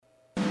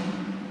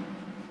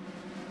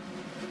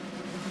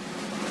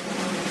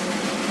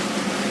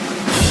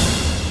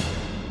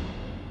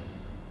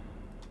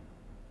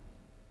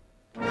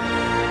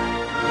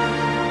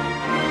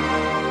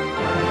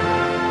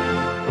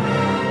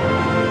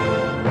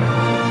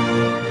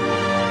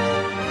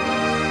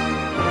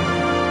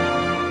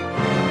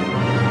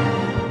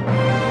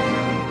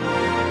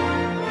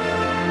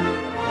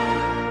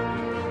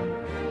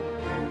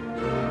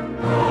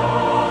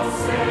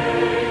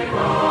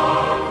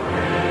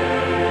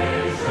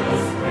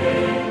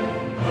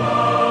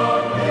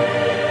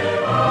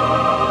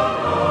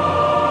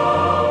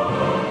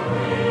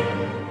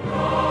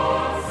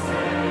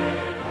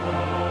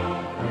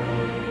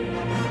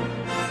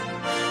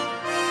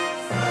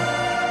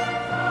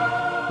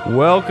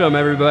Welcome,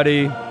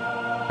 everybody.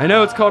 I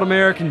know it's called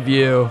American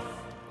View,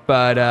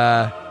 but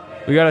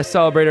we got to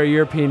celebrate our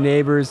European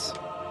neighbors.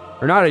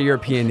 Or not our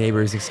European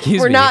neighbors, excuse me.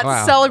 We're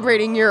not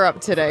celebrating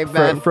Europe today,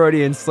 Ben.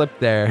 Freudian slip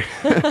there.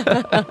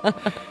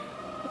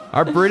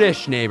 Our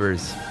British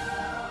neighbors.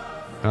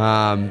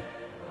 We're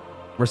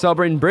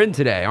celebrating Britain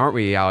today, aren't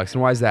we, Alex?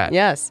 And why is that?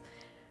 Yes.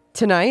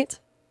 Tonight,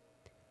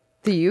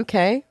 the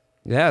UK,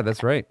 Yeah,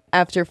 that's right.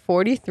 after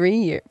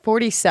 47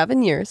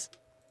 years,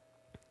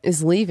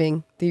 is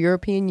leaving the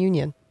European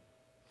Union.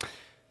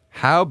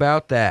 How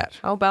about that?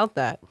 How about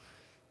that?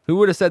 Who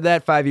would have said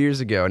that 5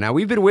 years ago? Now,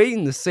 we've been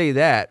waiting to say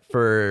that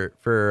for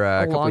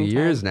a couple long of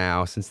years time.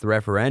 now, since the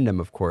referendum,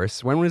 of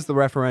course. When was the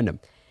referendum?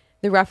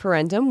 The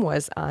referendum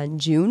was on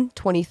June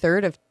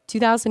 23rd of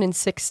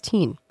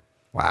 2016,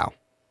 Wow.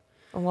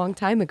 a long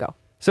time ago.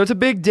 So it's a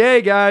big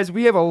day, guys.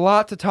 We have a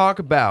lot to talk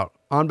about.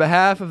 On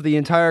behalf of the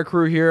entire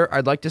crew here,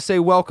 I'd like to say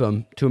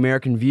welcome to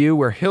American View,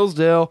 where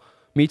Hillsdale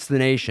meets the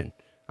nation.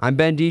 I'm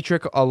Ben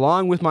Dietrich,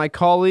 along with my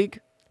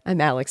colleague,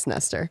 I'm Alex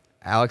Nestor.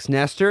 Alex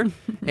Nestor,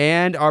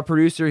 and our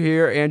producer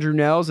here, Andrew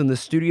Nels, in the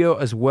studio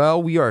as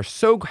well. We are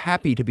so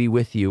happy to be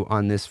with you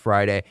on this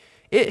Friday.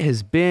 It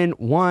has been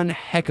one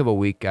heck of a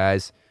week,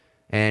 guys,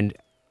 and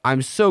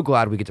I'm so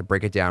glad we get to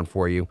break it down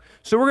for you.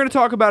 So we're going to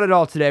talk about it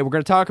all today. We're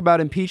going to talk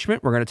about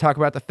impeachment. We're going to talk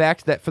about the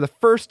fact that for the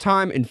first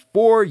time in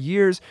 4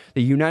 years,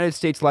 the United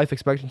States life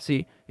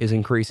expectancy is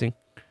increasing.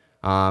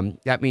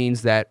 That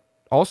means that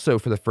also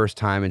for the first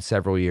time in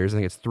several years, I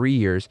think it's 3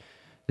 years,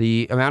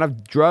 the amount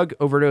of drug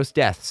overdose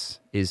deaths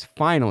is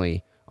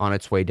finally on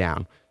its way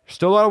down. There's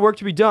still a lot of work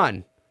to be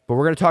done, but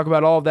we're going to talk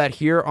about all of that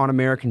here on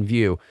American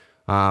View.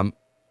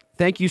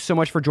 Thank you so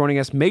much for joining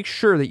us. Make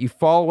sure that you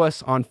follow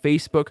us on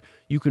Facebook.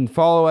 You can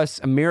follow us,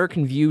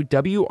 American View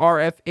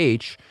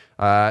WRFH,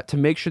 to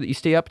make sure that you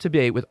stay up to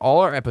date with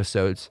all our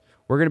episodes.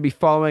 We're going to be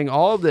following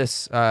all of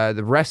this,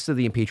 the rest of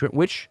the impeachment,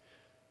 which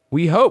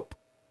we hope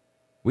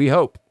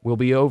will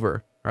be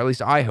over, or at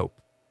least I hope,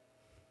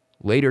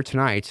 later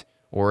tonight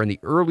or in the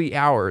early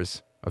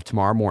hours of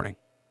tomorrow morning.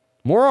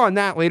 More on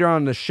that later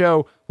on in the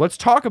show. Let's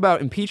talk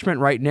about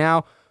impeachment right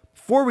now.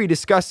 Before we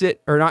discuss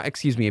it, or not,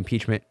 excuse me,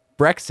 impeachment,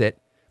 Brexit.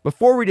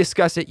 Before we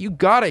discuss it, you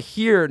got to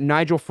hear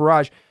Nigel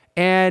Farage.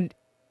 And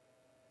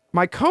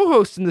my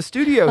co-host in the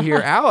studio here,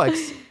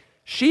 Alex,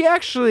 she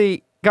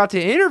actually got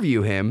to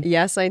interview him.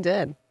 Yes, I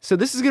did. So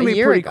this is going to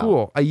be pretty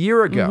cool. A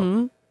year ago.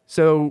 Mm-hmm.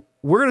 So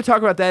we're going to talk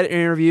about that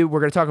interview.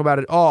 We're going to talk about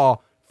it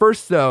all.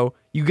 First, though,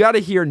 you got to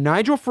hear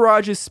Nigel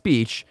Farage's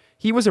speech.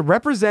 He was a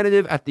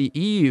representative at the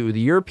EU, the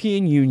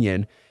European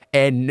Union,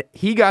 and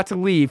he got to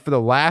leave for the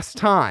last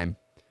time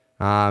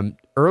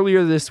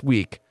earlier this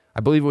week. I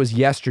believe it was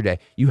yesterday.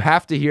 You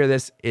have to hear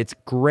this. It's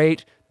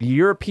great. The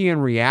European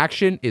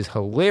reaction is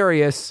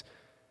hilarious.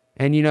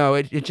 And,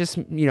 it just,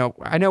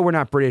 I know we're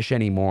not British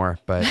anymore,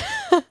 but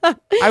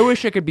I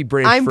wish I could be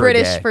British I'm for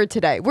British a day. for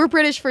today. We're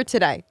British for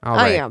today. All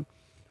right. I am.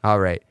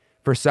 All right.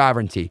 For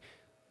sovereignty,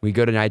 we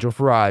go to Nigel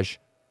Farage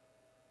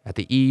at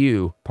the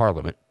EU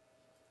Parliament.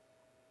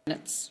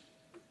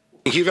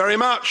 Thank you very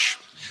much.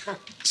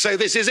 So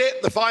this is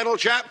it, the final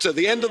chapter,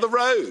 the end of the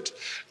road.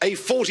 A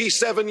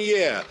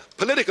 47-year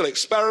political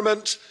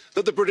experiment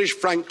that the British,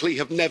 frankly,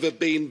 have never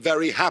been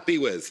very happy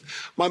with.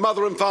 My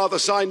mother and father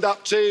signed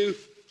up to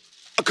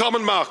a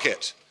common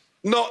market,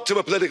 not to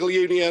a political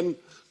union,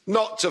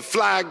 not to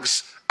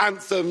flags,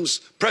 anthems,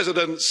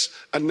 presidents,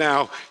 and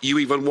now you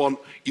even want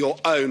your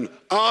own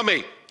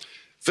army.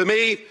 For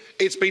me,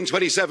 it's been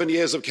 27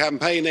 years of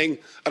campaigning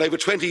and over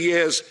 20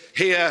 years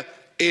here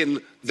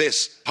in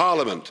this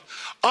Parliament.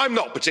 I'm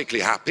not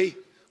particularly happy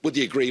with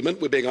the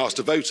agreement we're being asked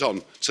to vote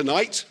on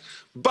tonight,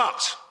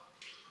 but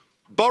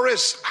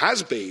Boris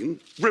has been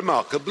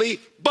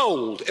remarkably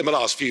bold in the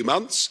last few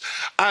months,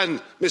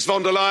 and Ms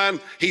von der Leyen,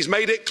 he's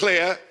made it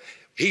clear,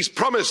 he's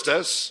promised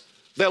us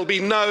there'll be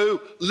no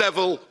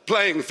level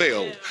playing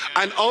field.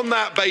 And on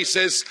that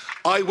basis,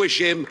 I wish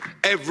him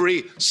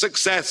every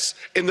success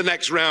in the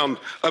next round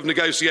of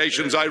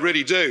negotiations, I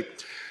really do.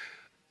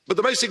 But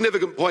the most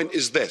significant point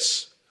is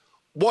this.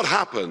 What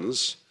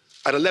happens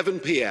at 11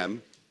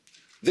 p.m.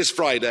 this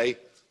Friday,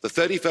 the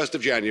 31st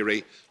of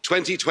January,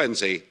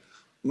 2020,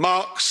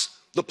 marks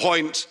the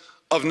point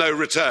of no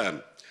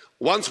return.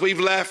 Once we've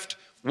left,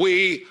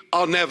 we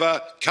are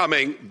never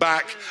coming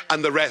back,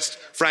 and the rest,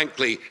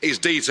 frankly, is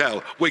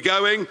detail. We're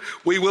going,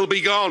 we will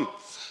be gone.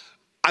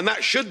 And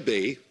that should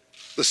be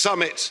the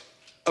summit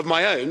of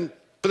my own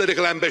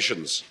political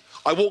ambitions.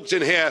 I walked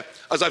in here,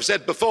 as I've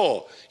said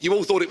before, you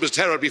all thought it was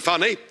terribly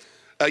funny.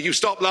 You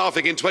stopped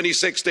laughing in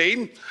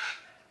 2016.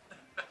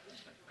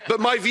 But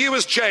my view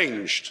has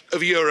changed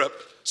of Europe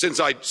since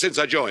I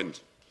joined.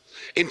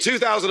 In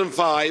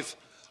 2005,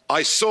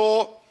 I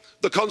saw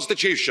the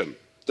constitution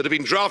that had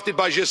been drafted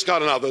by Giscard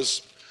and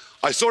others.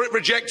 I saw it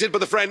rejected by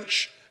the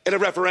French in a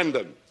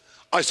referendum.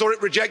 I saw it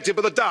rejected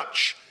by the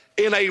Dutch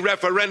in a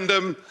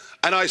referendum.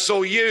 And I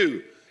saw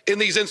you in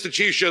these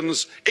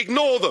institutions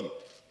ignore them,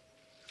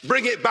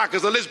 bring it back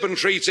as the Lisbon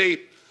Treaty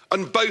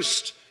and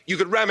boast you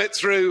could ram it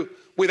through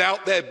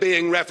without there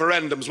being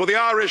referendums. Well, the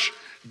Irish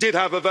did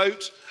have a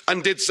vote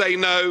and did say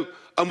no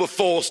and were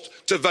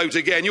forced to vote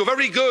again. You're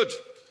very good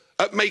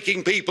at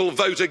making people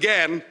vote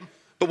again,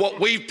 but what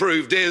we've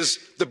proved is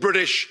the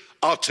British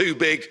are too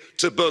big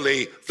to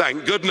bully,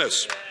 thank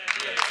goodness.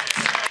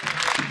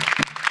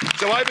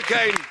 So I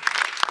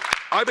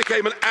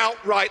became an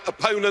outright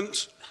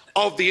opponent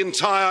of the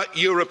entire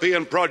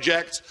European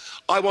project.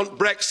 I want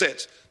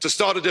Brexit to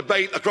start a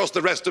debate across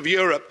the rest of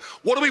Europe.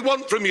 What do we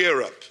want from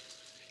Europe?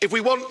 If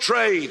we want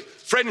trade,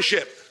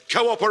 friendship,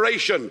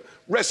 cooperation,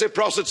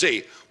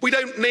 reciprocity, we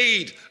don't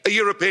need a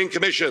European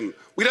Commission.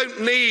 We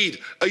don't need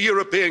a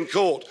European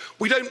Court.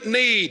 We don't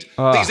need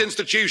these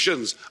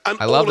institutions and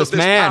all of this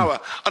power.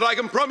 And I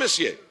can promise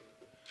you,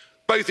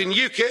 both in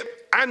UKIP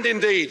and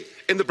indeed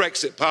in the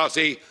Brexit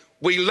Party,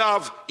 we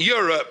love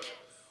Europe.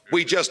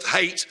 We just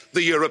hate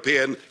the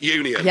European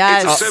Union.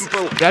 Yes. It's as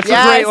simple. That's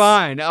a great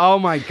line. Oh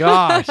my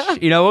gosh.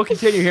 We'll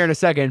continue here in a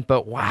second,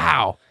 but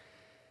wow.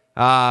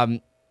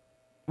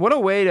 What a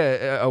way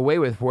to away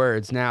with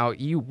words. Now,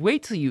 you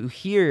wait till you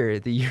hear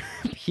the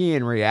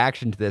European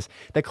reaction to this.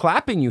 The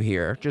clapping you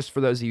hear, just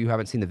for those of you who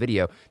haven't seen the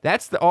video,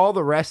 that's all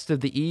the rest of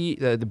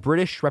the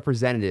British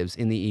representatives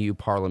in the EU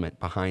Parliament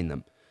behind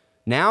them.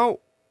 Now,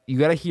 you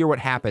got to hear what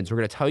happens. We're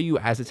going to tell you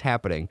as it's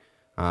happening.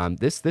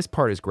 This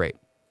part is great.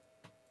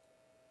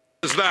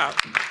 That.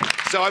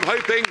 So I'm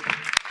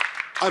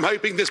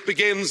hoping this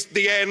begins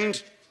the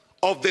end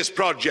of this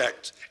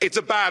project. It's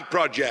a bad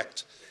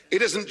project.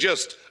 It isn't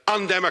just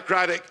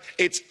undemocratic,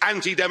 it's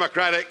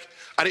anti-democratic,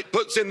 and it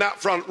puts in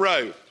that front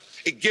row.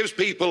 It gives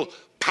people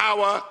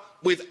power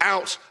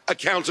without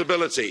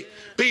accountability.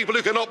 People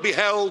who cannot be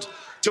held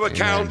to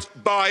account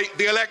by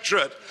the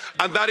electorate,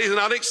 and that is an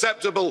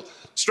unacceptable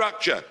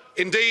structure.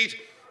 Indeed,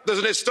 there's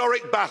an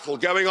historic battle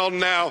going on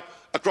now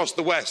across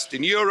the West,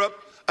 in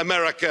Europe,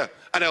 America,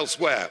 and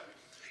elsewhere.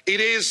 It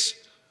is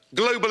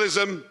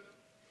globalism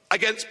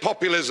against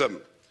populism.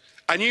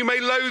 And you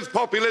may loathe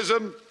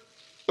populism,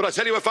 but I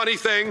tell you a funny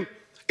thing,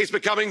 it's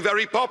becoming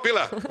very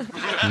popular.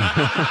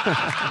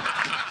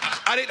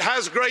 And it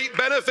has great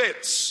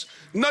benefits.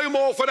 No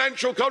more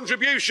financial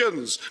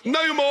contributions,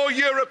 no more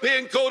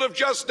European Court of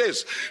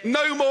Justice,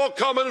 no more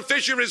common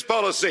fisheries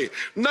policy,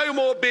 no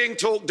more being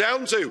talked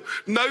down to,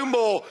 no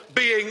more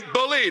being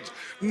bullied,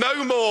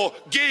 no more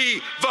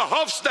Guy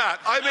Verhofstadt.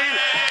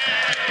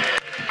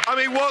 I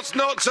mean, what's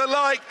not to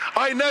like?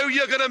 I know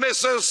you're going to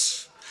miss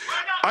us.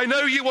 I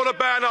know you want to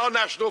ban our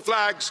national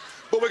flags,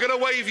 but we're going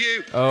to wave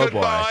you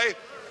goodbye. Boy.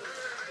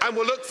 And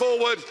we'll look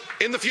forward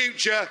in the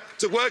future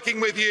to working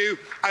with you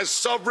as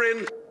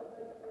sovereign.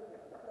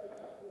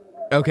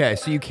 Okay,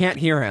 so you can't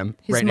hear him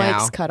right now. His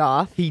mic's cut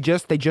off. They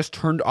just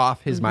turned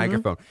off his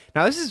microphone.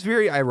 Now, this is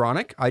very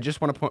ironic. I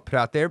just want to put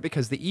out there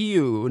because the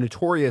EU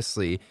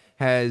notoriously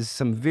has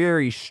some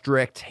very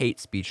strict hate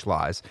speech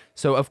laws.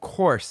 So, of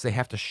course, they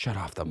have to shut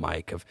off the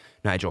mic of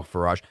Nigel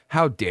Farage.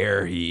 How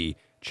dare he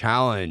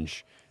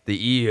challenge the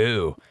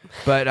EU?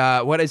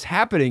 But what is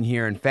happening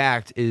here, in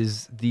fact,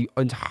 is the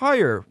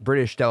entire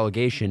British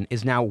delegation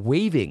is now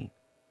waving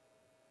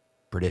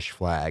British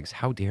flags.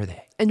 How dare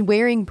they? And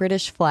wearing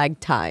British flag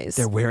ties.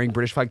 They're wearing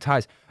British flag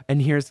ties.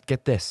 And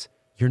get this.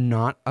 You're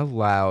not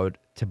allowed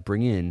to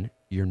bring in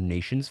your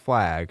nation's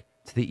flag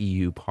to the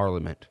EU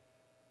Parliament.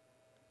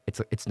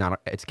 It's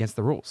against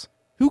the rules.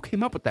 Who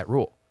came up with that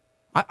rule?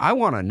 I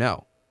want to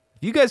know.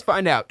 If you guys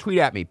find out, tweet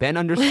at me,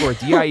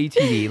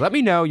 Ben_DIETV. Let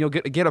me know. You'll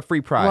get a free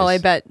prize. Well, I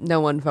bet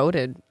no one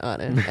voted on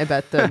it. I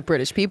bet the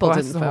British people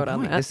didn't vote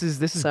on that. This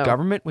is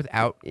government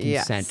without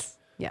consent.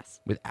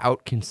 Yes.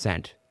 Without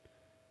consent.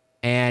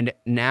 And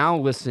now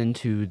listen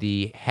to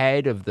the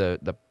head of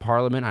the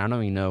parliament. I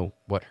don't even know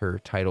what her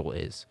title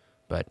is,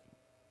 but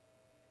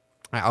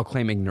I'll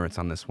claim ignorance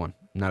on this one.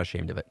 I'm not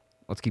ashamed of it.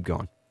 Let's keep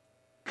going.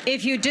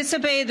 If you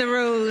disobey the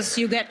rules,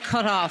 you get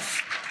cut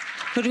off.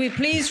 Could we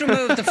please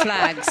remove the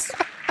flags?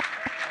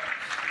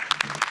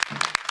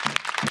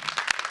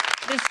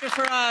 Mr.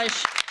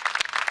 Farage.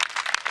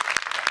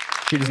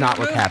 She does not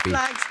look happy.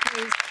 Flags,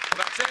 please.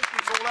 That's it.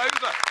 It's all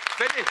over.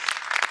 Finished.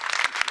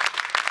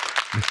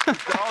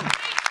 Gone.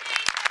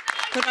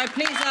 Could I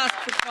please ask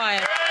for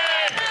quiet?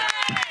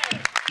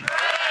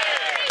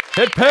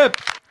 Hip hip.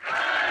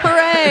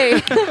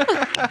 Hooray!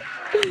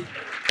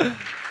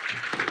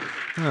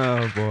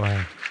 Oh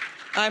boy.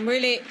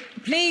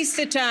 Please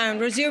sit down,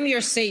 resume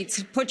your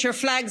seats, put your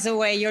flags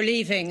away, you're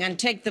leaving, and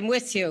take them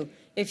with you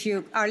if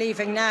you are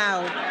leaving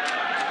now.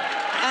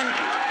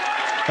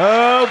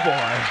 Oh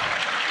boy.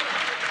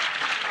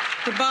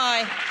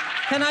 Goodbye.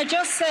 Can I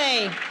just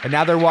say... And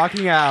now they're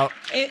walking out.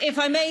 If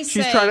I may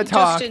say... She's trying to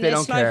talk, just in they a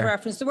don't slight care.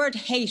 reference, the word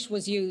hate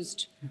was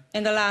used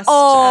in the last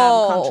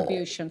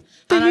contribution.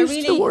 And I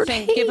really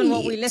think, given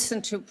what we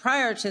listened to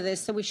prior to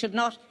this, that we should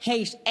not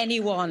hate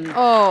anyone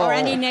or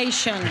any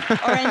nation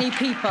or any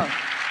people.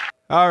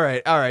 All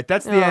right.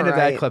 That's the end of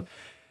that clip.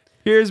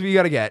 Here's what you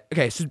got to get.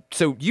 Okay,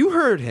 so you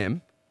heard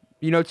him.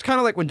 It's kind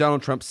of like when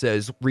Donald Trump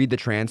says, read the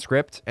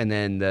transcript, and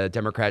then the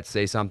Democrats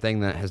say something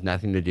that has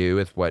nothing to do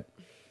with what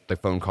the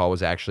phone call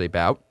was actually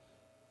about.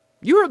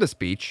 You heard the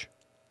speech.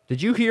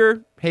 Did you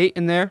hear hate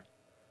in there?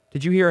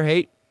 Did you hear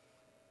hate?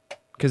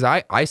 Because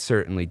I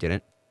certainly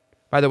didn't.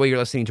 By the way, you're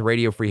listening to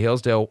Radio Free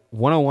Hillsdale,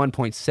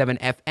 101.7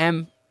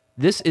 FM.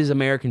 This is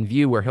American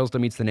View, where Hillsdale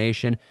meets the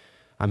nation.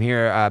 I'm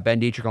here, Ben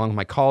Dietrich, along with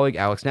my colleague,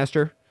 Alex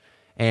Nestor.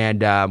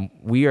 And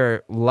we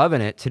are loving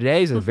it.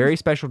 Today is a very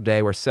special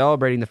day. We're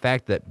celebrating the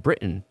fact that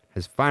Britain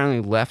has finally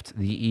left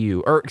the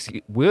EU, or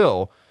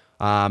will,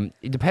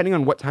 depending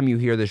on what time you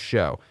hear this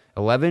show,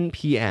 11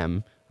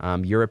 p.m.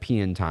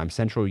 European time,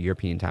 Central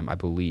European time, I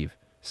believe.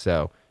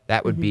 So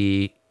that would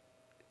be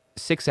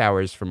 6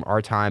 hours from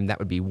our time. That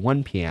would be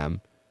 1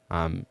 p.m.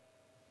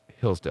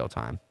 Hillsdale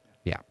time.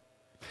 Yeah.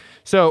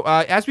 So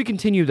as we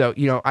continue, though,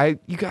 you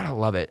gotta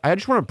love it. I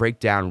just want to break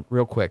down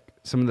real quick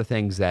some of the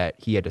things that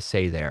he had to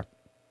say there.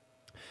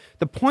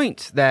 The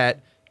point that,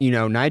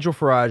 Nigel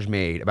Farage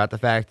made about the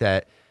fact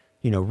that,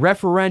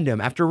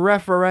 referendum after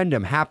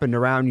referendum happened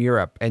around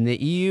Europe and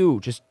the EU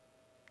just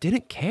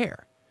didn't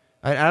care.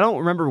 I don't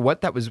remember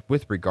what that was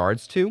with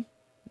regards to.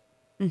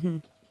 Mm-hmm.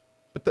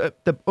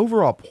 But the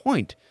overall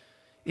point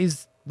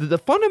is the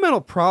fundamental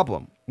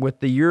problem with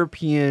the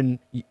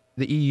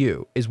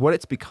EU is what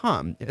it's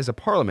become as a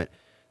parliament.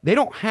 They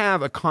don't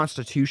have a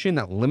constitution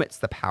that limits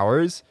the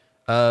powers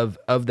of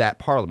that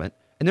parliament,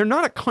 and they're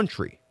not a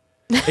country.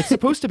 It's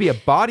supposed to be a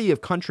body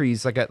of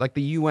countries like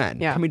the UN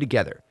coming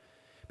together.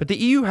 But the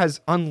EU has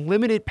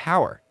unlimited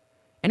power.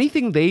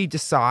 Anything they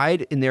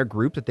decide in their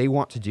group that they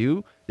want to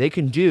do, they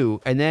can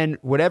do. And then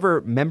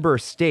whatever member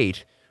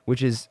state,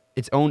 which is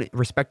its own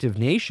respective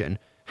nation,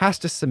 has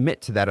to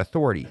submit to that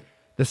authority.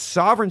 The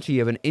sovereignty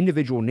of an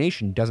individual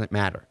nation doesn't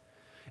matter.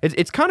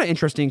 It's kind of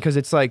interesting because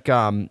it's like,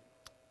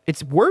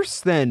 it's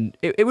worse than,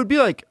 it would be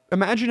like,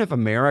 imagine if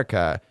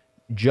America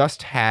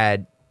just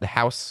had the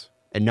House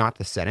and not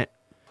the Senate.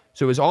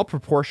 So it was all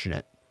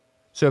proportionate.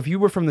 So if you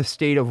were from the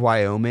state of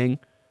Wyoming,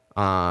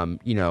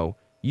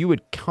 you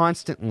would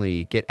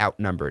constantly get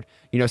outnumbered.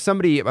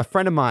 A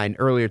friend of mine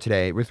earlier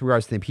today with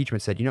regards to the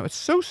impeachment said, it's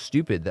so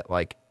stupid that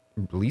like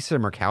Lisa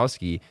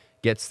Murkowski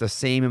gets the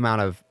same amount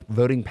of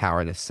voting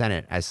power in the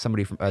Senate as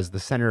as the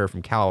senator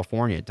from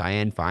California,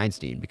 Dianne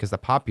Feinstein, because the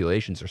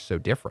populations are so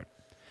different.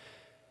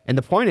 And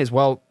the point is,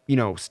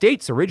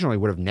 states originally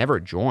would have never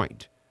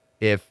joined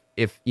if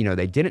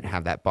they didn't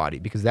have that body,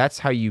 because that's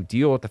how you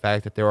deal with the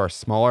fact that there are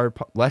smaller,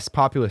 less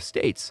populous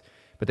states,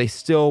 but they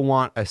still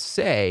want a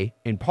say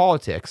in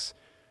politics,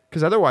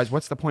 because otherwise,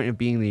 what's the point of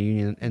being in the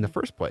union in the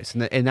first place?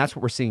 And that's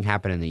what we're seeing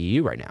happen in the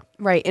EU right now.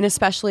 Right, and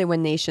especially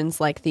when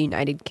nations like the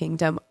United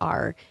Kingdom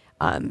are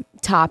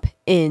top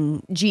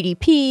in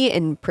GDP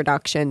and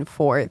production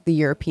for the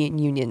European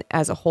Union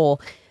as a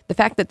whole. The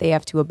fact that they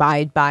have to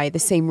abide by the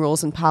same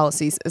rules and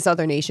policies as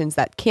other nations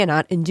that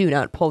cannot and do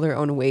not pull their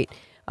own weight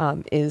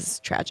is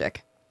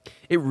tragic.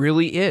 It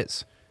really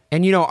is.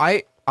 And,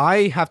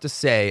 I have to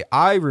say,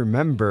 I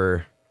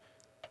remember,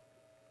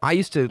 I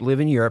used to live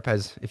in Europe,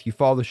 as if you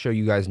follow the show,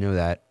 you guys know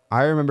that.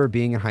 I remember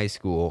being in high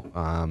school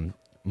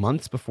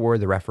months before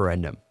the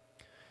referendum,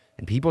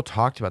 and people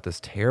talked about this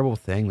terrible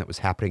thing that was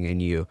happening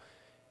in EU.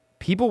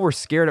 People were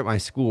scared at my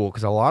school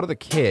because a lot of the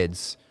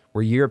kids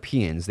were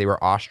Europeans. They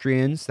were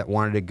Austrians that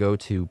wanted to go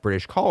to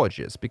British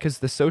colleges because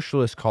the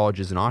socialist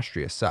colleges in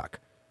Austria suck.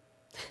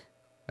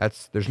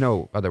 There's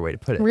no other way to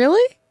put it.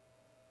 Really?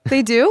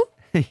 They do?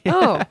 Yeah.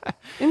 Oh,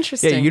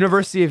 interesting. Yeah,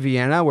 University of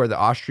Vienna, where the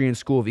Austrian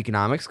School of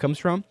Economics comes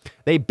from,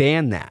 they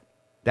banned that.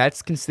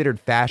 That's considered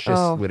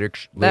fascist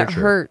literature. That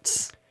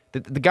hurts.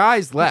 The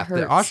guys left.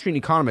 The Austrian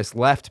economists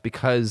left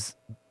because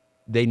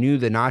they knew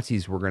the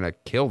Nazis were going to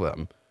kill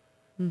them.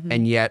 Mm-hmm.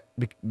 And yet,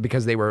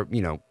 because they were,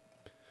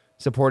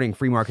 supporting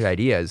free market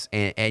ideas.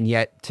 And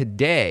yet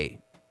today,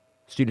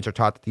 students are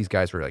taught that these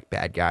guys were like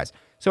bad guys.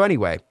 So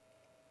anyway,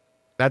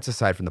 that's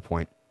aside from the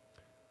point.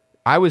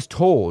 I was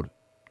told,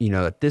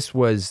 that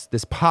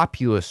this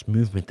populist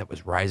movement that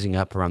was rising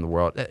up around the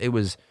world, it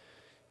was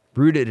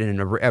rooted in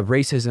a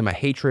racism, a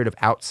hatred of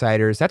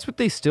outsiders. That's what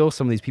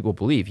some of these people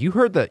believe. You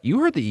heard the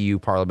EU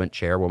Parliament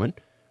chairwoman.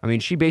 I mean,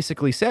 she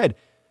basically said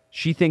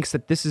she thinks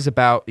that this is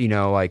about,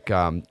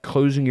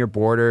 closing your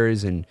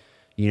borders and,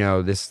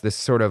 this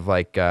sort of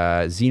like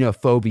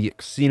xenophobic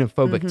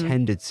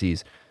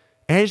tendencies.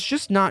 And it's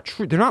just not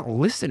true. They're not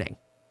listening.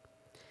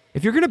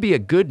 If you're going to be a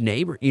good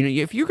neighbor,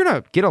 if you're going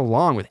to get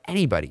along with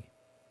anybody,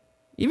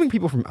 even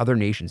people from other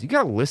nations, you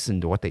got to listen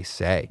to what they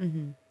say.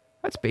 Mm-hmm.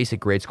 That's basic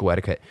grade school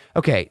etiquette.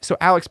 Okay, so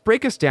Alex,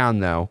 break us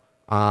down though.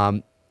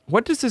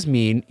 What does this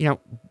mean?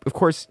 Of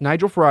course,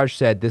 Nigel Farage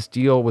said this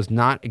deal was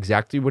not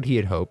exactly what he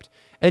had hoped.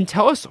 And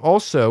tell us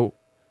also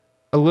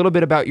a little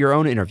bit about your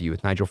own interview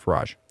with Nigel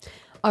Farage.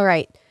 All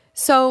right.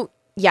 So,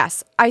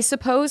 yes, I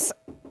suppose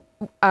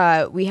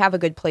we have a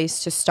good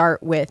place to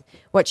start with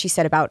what she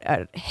said about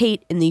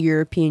hate in the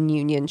European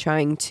Union,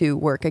 trying to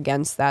work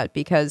against that,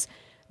 because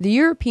the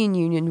European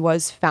Union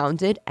was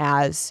founded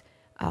as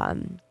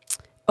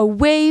a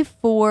way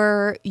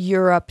for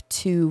Europe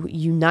to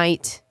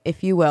unite,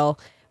 if you will,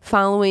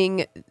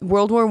 following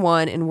World War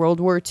I and World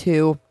War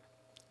II,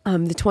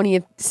 the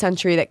 20th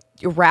century that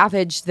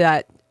ravaged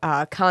that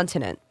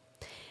continent.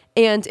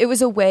 And it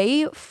was a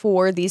way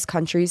for these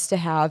countries to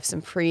have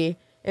some free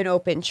and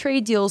open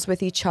trade deals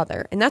with each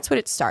other. And that's what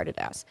it started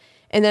as.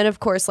 And then, of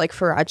course, like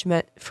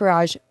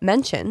Faraj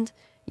mentioned,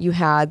 you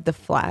had the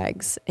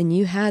flags and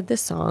you had the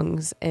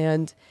songs,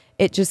 and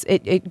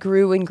it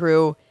grew and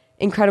grew,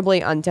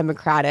 incredibly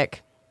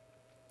undemocratic.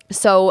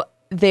 So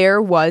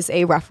there was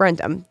a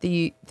referendum.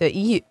 The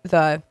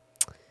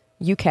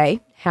UK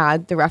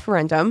had the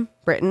referendum,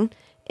 Britain,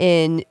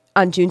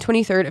 on June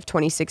 23rd of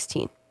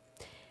 2016.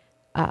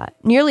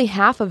 Nearly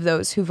half of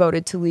those who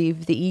voted to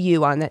leave the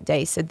EU on that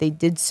day said they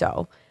did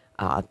so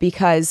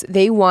because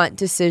they want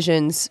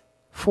decisions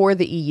for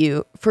the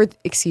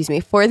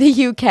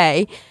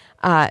UK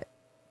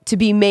to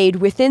be made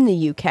within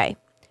the UK,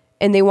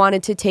 and they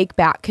wanted to take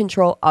back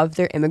control of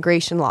their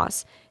immigration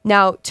laws.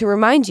 Now, to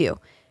remind you,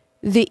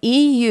 the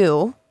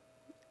EU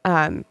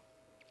kind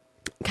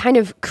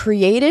of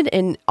created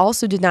and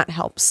also did not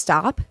help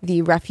stop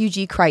the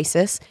refugee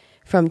crisis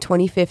from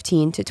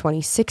 2015 to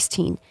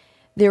 2016.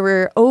 There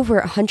were over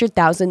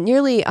 100,000,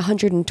 nearly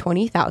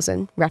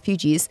 120,000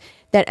 refugees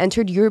that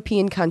entered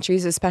European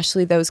countries,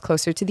 especially those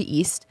closer to the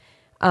east,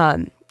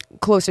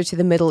 closer to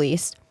the Middle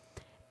East.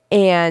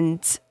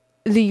 And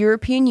the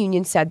European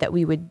Union said that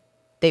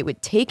they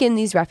would take in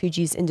these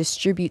refugees and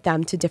distribute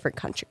them to different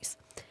countries.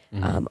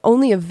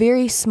 Only a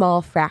very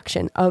small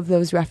fraction of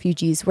those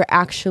refugees were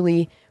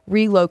actually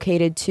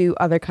relocated to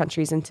other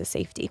countries into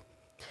safety.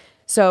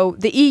 So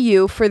the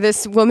EU, for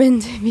this woman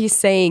to be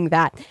saying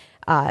that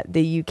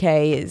the UK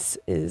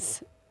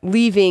is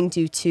leaving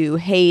due to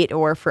hate,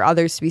 or for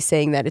others to be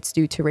saying that it's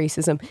due to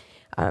racism,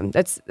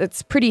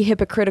 that's pretty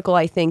hypocritical,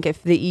 I think,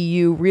 if the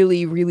EU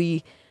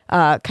really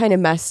kind of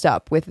messed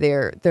up with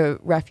the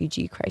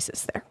refugee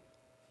crisis there.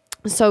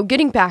 So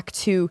getting back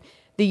to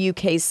the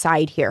UK's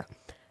side here,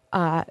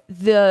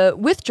 the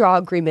withdrawal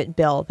agreement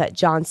bill that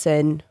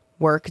Johnson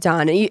worked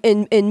on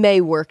and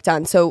May worked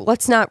on. So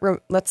let's not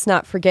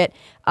forget,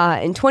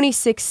 in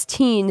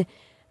 2016,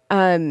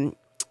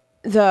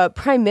 the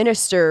prime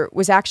minister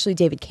was actually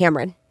David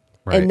Cameron,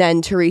 right, and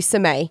then Theresa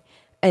May,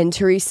 and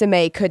Theresa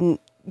May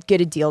couldn't get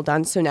a deal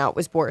done, so now it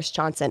was Boris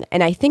Johnson.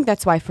 And I think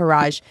that's why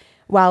Faraj,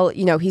 while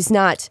he's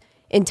not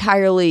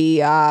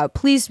entirely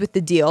pleased with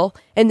the deal,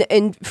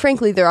 and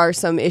frankly there are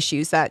some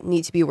issues that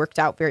need to be worked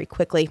out very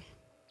quickly.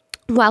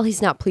 While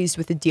he's not pleased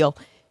with the deal,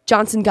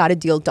 Johnson got a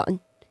deal done.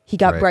 He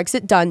got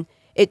Brexit done.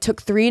 It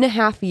took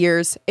 3.5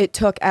 years. It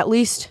took at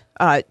least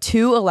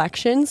 2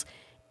 elections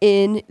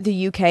in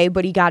the UK,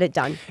 but he got it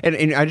done.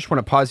 And I just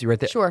want to pause you right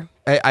there. Sure.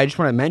 I just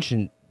want to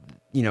mention,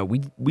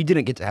 we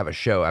didn't get to have a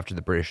show after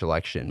the British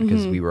election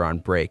because we were on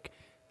break.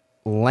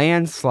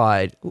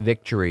 Landslide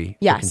victory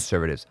for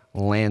Conservatives.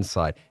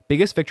 Landslide.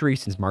 Biggest victory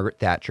since Margaret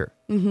Thatcher.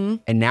 Mm-hmm.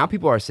 And now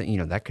people are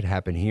saying, that could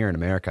happen here in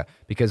America,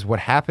 because what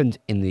happened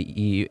in the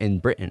EU, in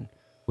Britain,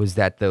 was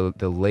that the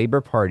Labour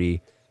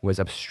Party was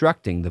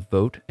obstructing the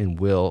vote and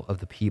will of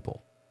the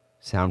people.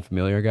 Sound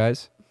familiar,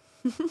 guys?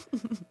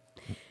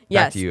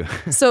 Yes. Back to you.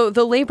 So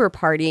the Labour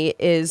Party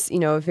is,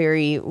 a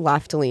very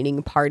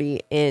left-leaning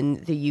party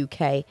in the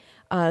UK.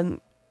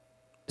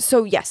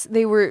 So yes,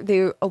 they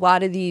a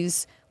lot of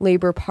these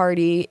Labour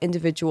Party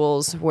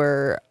individuals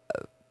were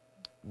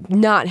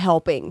not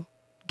helping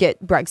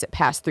get Brexit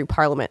passed through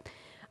Parliament.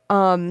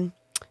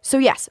 So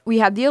yes, we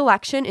had the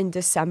election in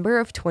December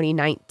of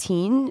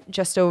 2019,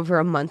 just over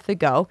a month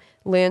ago.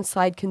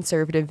 Landslide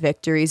Conservative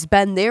victories.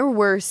 Ben, there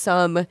were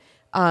some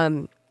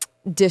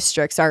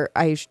districts, our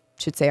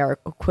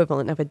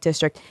equivalent of a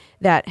district,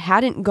 that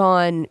hadn't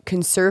gone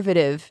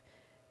Conservative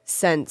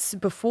since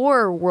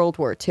before World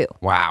War II.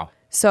 Wow.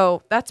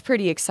 So that's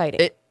pretty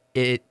exciting.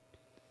 It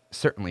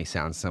certainly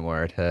sounds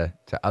similar to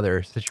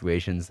other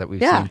situations that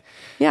we've seen.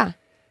 Yeah.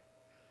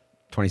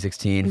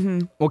 2016. Mm-hmm.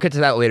 We'll get to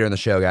that later in the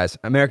show, guys.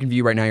 American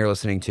View right now you're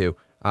listening to.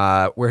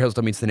 Where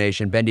Hillsdale Meets the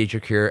Nation. Ben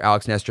Dietrich here,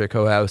 Alex Nestor,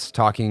 co-host,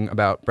 talking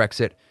about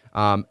Brexit.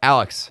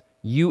 Alex,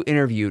 you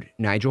interviewed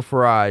Nigel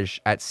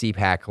Farage at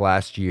CPAC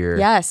last year.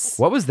 Yes.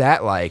 What was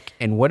that like?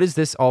 And what does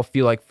this all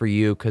feel like for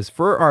you? Because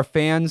for our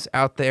fans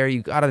out there,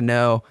 you got to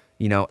know,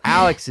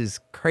 Alex is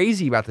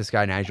crazy about this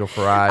guy, Nigel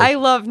Farage.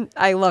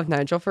 I love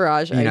Nigel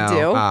Farage. I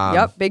do.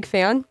 Yep. Big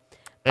fan.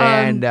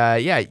 And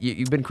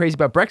you've been crazy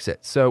about Brexit.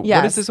 So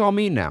what does this all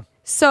mean now?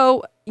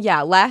 So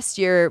last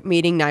year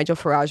meeting Nigel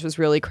Farage was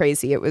really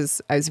crazy. I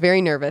was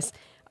very nervous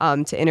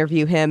to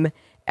interview him,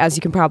 as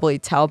you can probably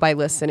tell by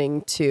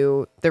listening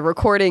to the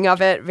recording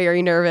of it.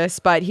 Very nervous,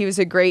 but he was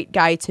a great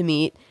guy to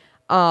meet.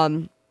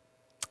 And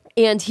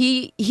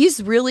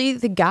he's really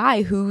the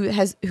guy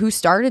who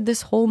started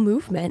this whole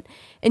movement,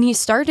 and he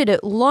started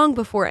it long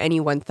before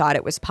anyone thought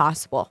it was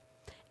possible.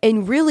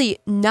 And really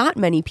not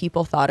many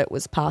people thought it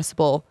was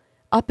possible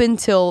up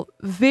until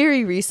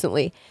very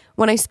recently,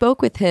 when I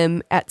spoke with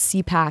him at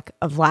CPAC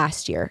of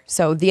last year.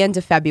 So the end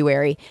of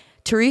February,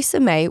 Theresa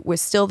May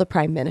was still the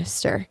prime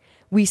minister.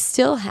 We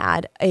still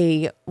had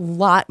a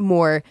lot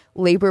more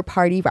Labour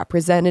Party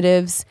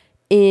representatives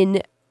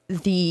in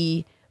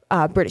the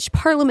British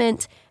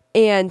Parliament.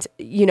 And,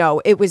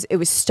 it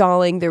was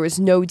stalling. There was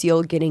no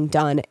deal getting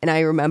done. And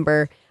I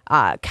remember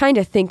kind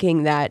of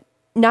thinking that,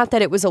 not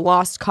that it was a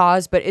lost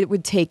cause, but it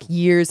would take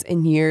years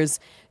and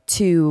years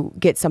to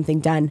get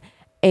something done.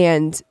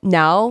 And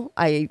now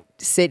I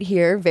sit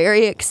here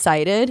very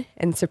excited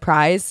and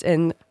surprised.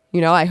 And,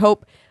 I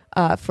hope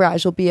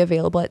Farage will be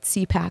available at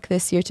CPAC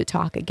this year to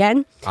talk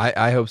again.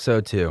 I hope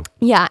so too.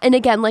 Yeah. And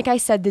again, like I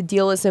said, the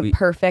deal isn't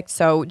perfect.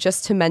 So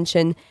just to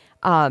mention,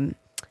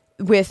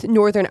 with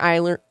Northern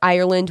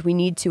Ireland, we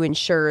need to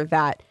ensure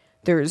that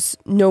there's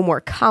no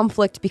more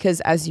conflict because,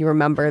 as you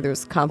remember, there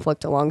was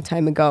conflict a long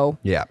time ago.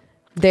 Yeah.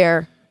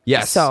 There.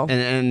 Yes. So.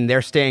 And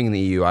they're staying in the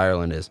EU,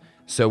 Ireland is.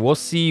 So we'll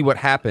see what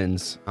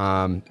happens.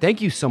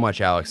 Thank you so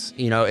much, Alex.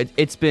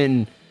 It's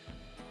been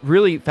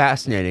really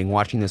fascinating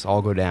watching this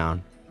all go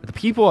down. The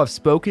people have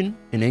spoken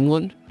in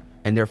England,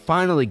 and they're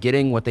finally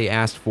getting what they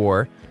asked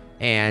for.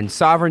 And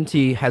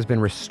sovereignty has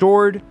been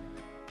restored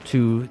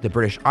to the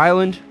British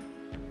island.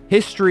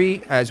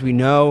 History, as we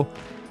know,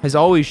 has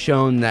always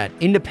shown that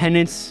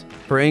independence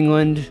for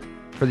England,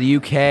 for the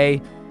UK,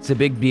 it's a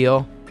big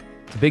deal.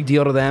 It's a big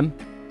deal to them.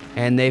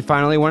 And they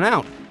finally went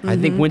out. I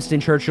think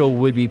Winston Churchill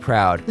would be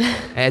proud,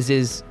 as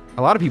is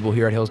a lot of people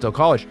here at Hillsdale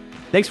College.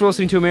 Thanks for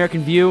listening to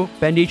American View.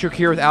 Ben Dietrich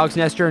here with Alex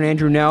Nestor and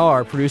Andrew Nell,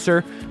 our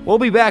producer. We'll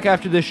be back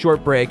after this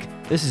short break.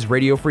 This is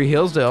Radio Free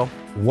Hillsdale,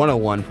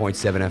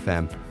 101.7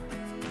 FM.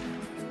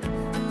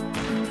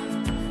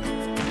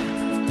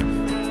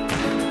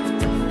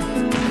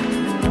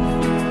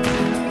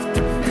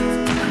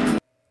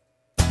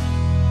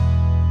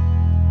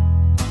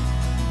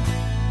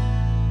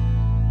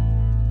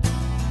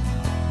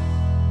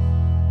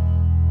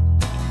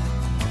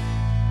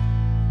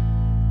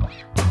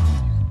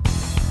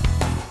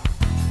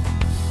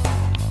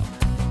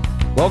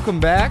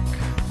 Welcome back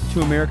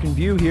to American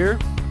View here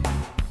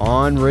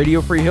on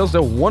Radio Free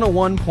Hillsdale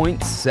 101.7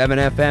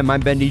 FM.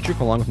 I'm Ben Dietrich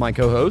along with my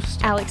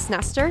co-host Alex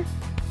Nestor.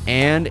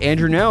 And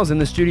Andrew Nell is in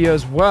the studio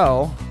as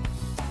well.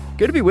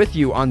 Good to be with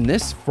you on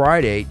this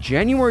Friday,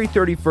 January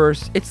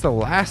 31st. It's the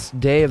last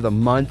day of the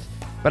month.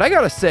 But I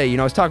gotta say,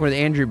 I was talking with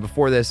Andrew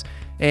before this,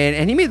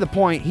 and he made the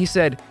point. He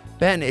said,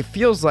 Ben, it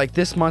feels like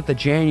this month of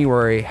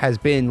January has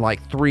been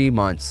like 3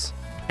 months.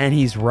 And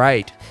he's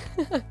right.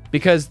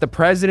 Because the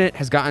president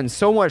has gotten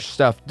so much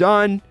stuff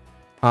done.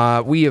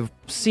 We have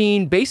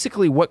seen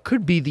basically what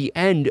could be the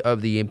end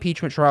of the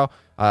impeachment trial.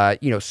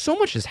 So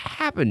much has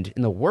happened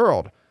in the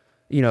world.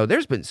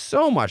 There's been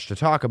so much to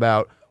talk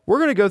about. We're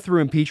going to go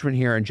through impeachment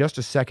here in just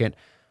a second.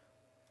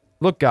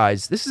 Look,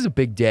 guys, this is a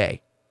big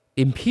day.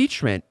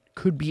 Impeachment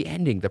could be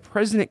ending. The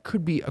president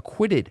could be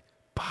acquitted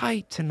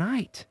by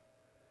tonight.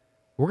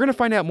 We're going to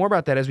find out more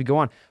about that as we go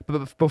on.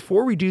 But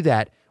before we do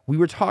that, we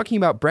were talking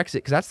about Brexit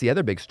because that's the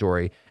other big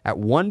story. At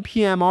 1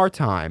 p.m. our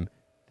time,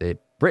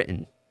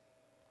 Britain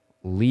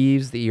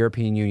leaves the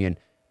European Union.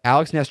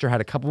 Alex Nestor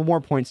had a couple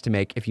more points to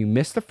make. If you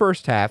missed the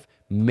first half,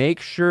 make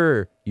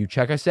sure you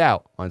check us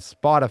out on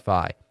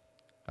Spotify,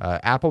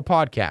 Apple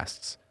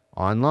Podcasts,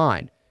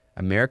 online,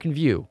 American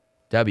View,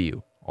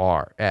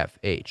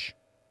 WRFH.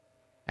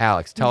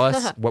 Alex, tell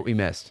us what we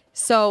missed.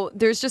 So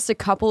there's just a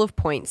couple of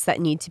points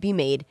that need to be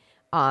made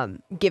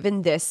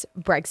given this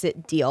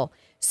Brexit deal.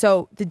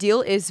 So the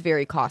deal is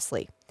very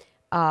costly.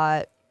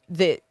 The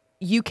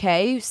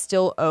UK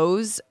still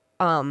owes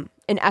an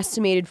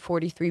estimated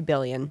 $43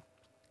 billion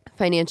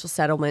financial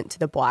settlement to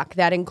the bloc.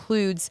 That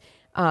includes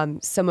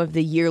some of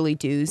the yearly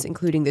dues,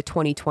 including the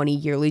 2020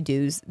 yearly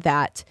dues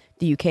that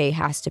the UK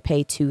has to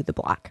pay to the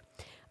bloc.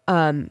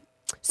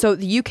 So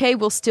the UK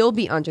will still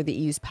be under the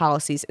EU's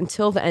policies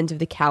until the end of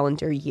the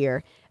calendar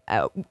year,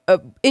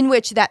 in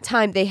which that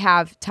time they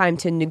have time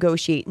to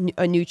negotiate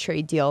a new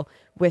trade deal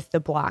with the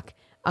bloc.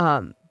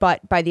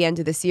 But by the end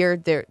of this year,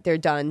 they're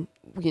done,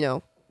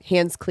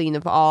 hands clean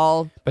of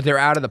all. But they're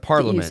out of the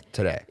parliament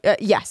today.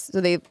 Yes. So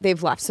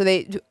they've left. So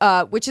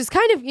which is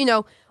kind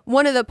of,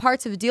 one of the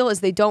parts of the deal is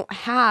they don't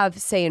have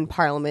say in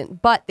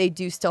parliament, but they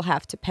do still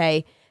have to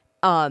pay,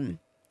 the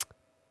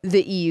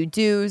EU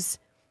dues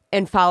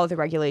and follow the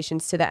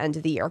regulations to the end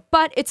of the year.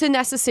 But it's a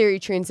necessary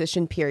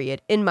transition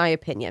period, in my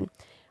opinion.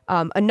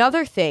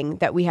 Another thing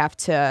that we have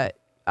to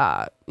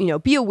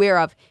be aware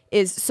of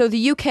is, so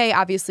the UK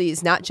obviously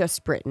is not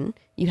just Britain.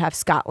 You have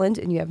Scotland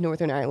and you have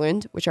Northern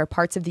Ireland, which are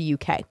parts of the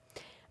UK.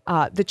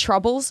 The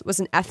Troubles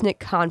was an ethnic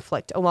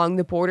conflict along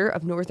the border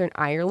of Northern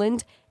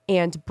Ireland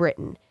and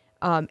Britain.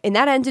 And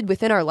that ended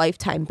within our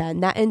lifetime, Ben.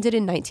 That ended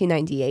in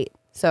 1998.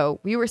 So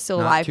we were still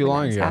alive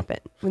when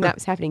that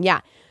was happening. Yeah.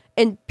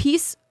 And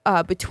peace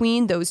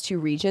between those two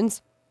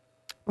regions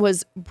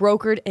was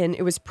brokered, and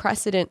it was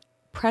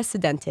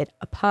precedented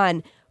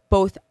upon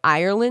both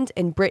Ireland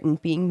and Britain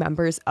being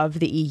members of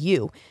the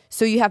EU.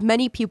 So you have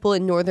many people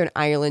in Northern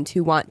Ireland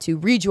who want to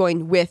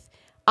rejoin with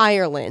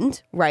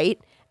Ireland, right?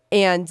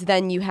 And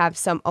then you have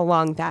some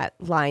along that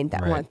line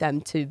that want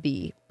them to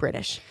be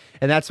British.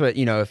 And that's what,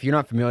 if you're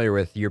not familiar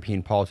with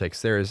European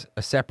politics, there is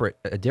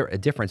a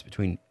difference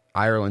between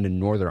Ireland and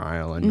Northern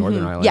Ireland. Mm-hmm.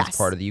 Northern Ireland is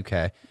part of the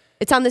UK.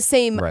 It's on the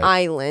same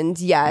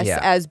island,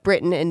 as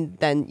Britain, and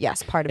then, part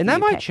of the UK. And that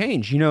might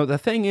change. The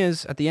thing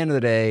is, at the end of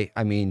the day,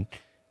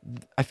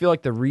 I feel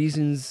like the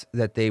reasons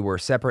that they were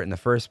separate in the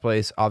first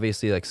place,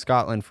 obviously, like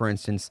Scotland, for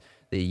instance,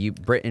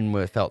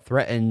 Britain felt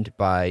threatened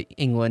by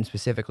England,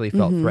 specifically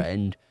felt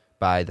threatened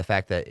by the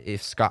fact that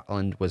if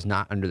Scotland was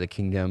not under the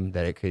kingdom,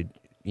 that it could,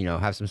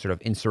 have some sort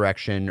of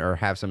insurrection or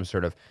have some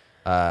sort of,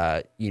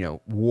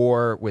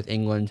 war with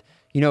England.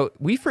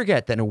 We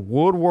forget that in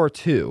World War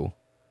II,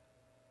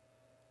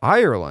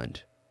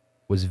 Ireland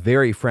was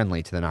very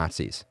friendly to the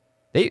Nazis.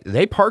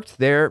 They parked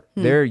their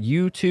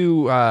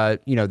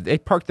U-2, they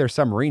parked their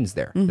submarines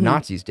there. The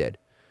Nazis did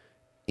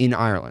in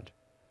Ireland.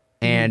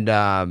 And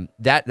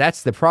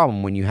that's the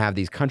problem when you have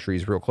these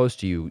countries real close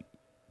to you.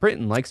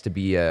 Britain likes to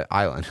be an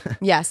island.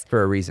 Yes.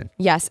 For a reason.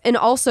 Yes. And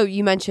also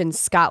you mentioned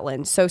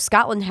Scotland. So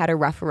Scotland had a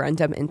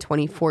referendum in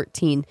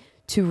 2014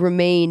 to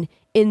remain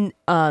in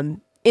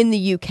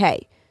the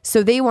UK.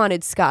 So they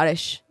wanted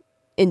Scottish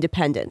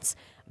independence.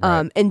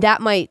 Right. And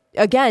that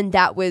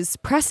that was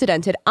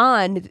precedented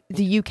on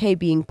the UK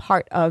being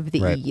part of the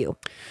EU.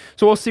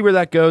 So we'll see where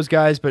that goes,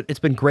 guys. But it's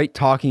been great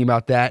talking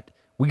about that.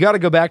 We got to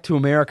go back to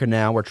America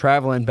now. We're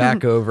traveling back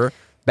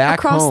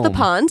across home. The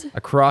pond.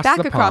 Across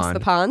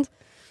the pond.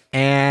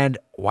 And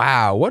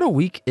wow, what a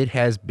week it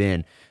has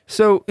been.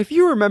 So if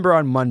you remember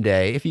on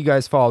Monday, if you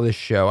guys follow this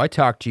show, I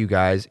talked to you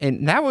guys,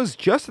 and that was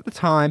just at the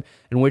time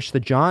in which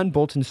the John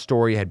Bolton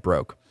story had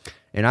broke.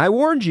 And I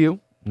warned you,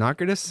 not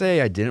going to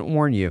say I didn't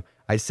warn you.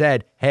 I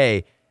said,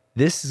 hey,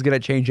 this is going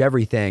to change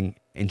everything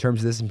in terms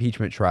of this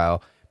impeachment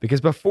trial.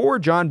 Because before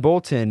John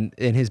Bolton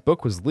and his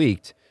book was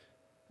leaked,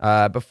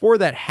 before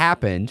that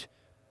happened,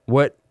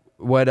 what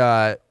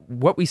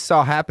we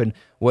saw happen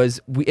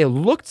was it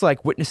looked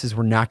like witnesses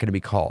were not going to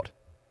be called.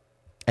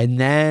 And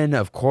then,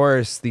 of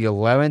course, the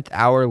 11th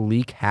hour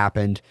leak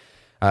happened.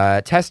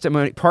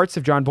 Parts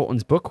of John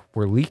Bolton's book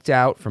were leaked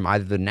out from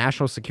either the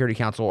National Security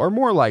Council or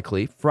more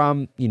likely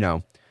from,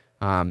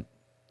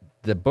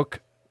 the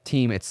book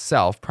team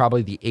itself,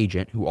 probably the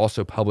agent who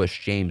also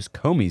published James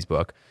Comey's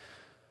book.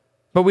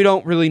 But we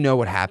don't really know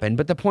what happened.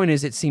 But the point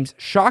is, it seems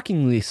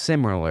shockingly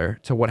similar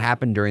to what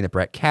happened during the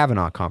Brett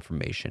Kavanaugh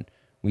confirmation.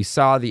 We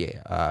saw the,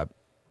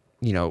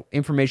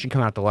 information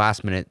come out at the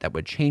last minute that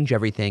would change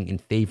everything in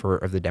favor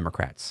of the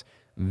Democrats.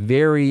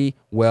 Very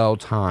well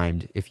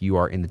timed if you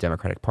are in the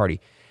Democratic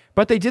Party.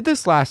 But they did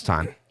this last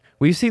time.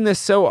 We've seen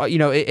this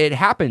it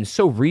happened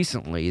so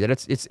recently that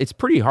it's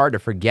pretty hard to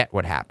forget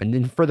what happened.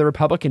 And for the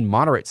Republican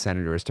moderate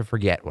senators to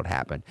forget what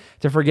happened,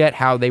 to forget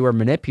how they were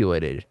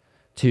manipulated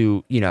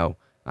to,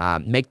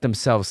 make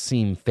themselves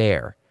seem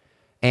fair.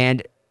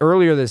 And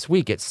earlier this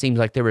week, it seemed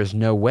like there was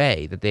no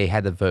way that they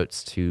had the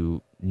votes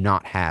to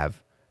not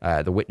have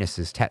the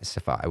witnesses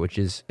testify, which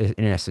is,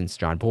 in essence,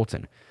 John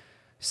Bolton.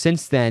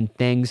 Since then,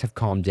 things have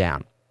calmed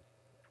down.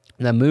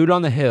 The mood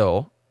on the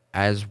Hill,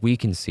 as we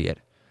can see it,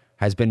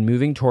 has been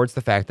moving towards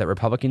the fact that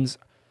Republicans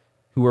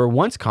who were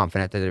once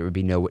confident that there would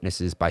be no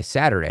witnesses by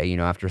Saturday,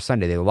 after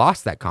Sunday, they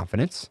lost that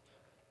confidence,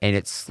 and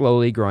it's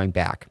slowly growing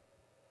back.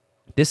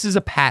 This is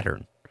a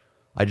pattern.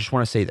 I just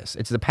want to say this.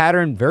 It's a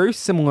pattern very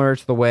similar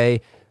to the way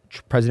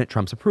President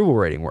Trump's approval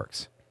rating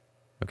works.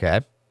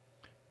 Okay?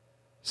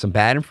 Some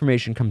bad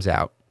information comes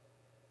out.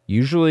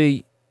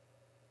 Usually,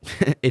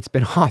 it's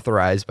been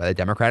authorized by the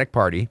Democratic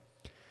Party,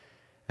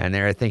 and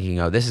they're thinking,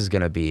 oh, this is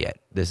going to be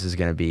it. This is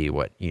going to be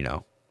what,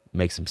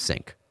 makes him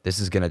sink. This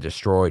is going to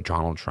destroy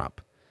Donald Trump.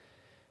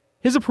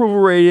 His approval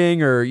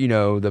rating or,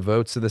 the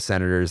votes of the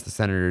senators,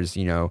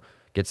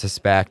 get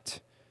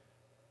suspect.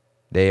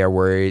 They are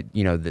worried,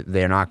 that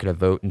they're not going to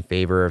vote in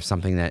favor of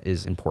something that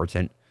is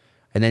important.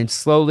 And then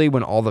slowly,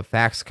 when all the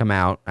facts come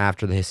out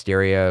after the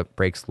hysteria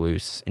breaks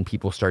loose and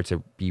people start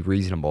to be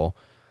reasonable,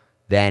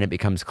 then it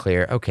becomes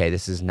clear, okay,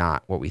 this is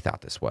not what we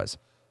thought this was.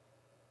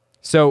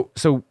 So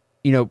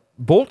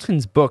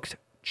Bolton's book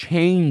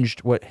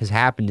changed what has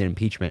happened in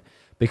impeachment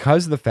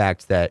because of the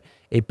fact that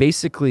it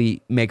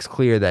basically makes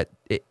clear that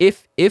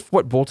if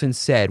what Bolton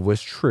said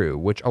was true,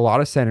 which a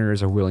lot of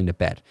senators are willing to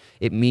bet,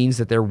 it means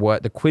that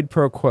the quid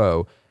pro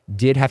quo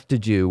did have to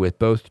do with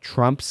both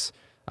Trump's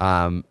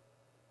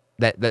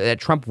that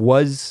Trump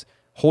was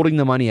holding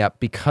the money up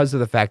because of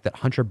the fact that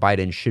Hunter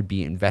Biden should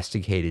be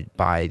investigated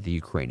by the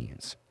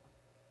Ukrainians.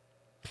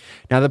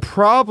 Now, the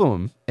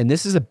problem, and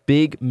this is a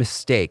big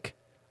mistake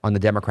on the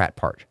Democrat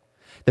part.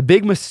 The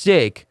big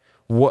mistake,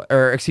 not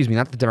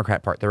the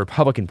Democrat part, the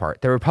Republican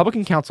part. The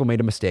Republican council made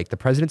a mistake. The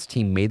president's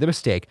team made the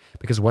mistake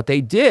because what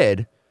they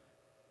did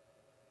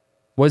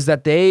was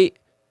that they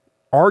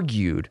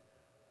argued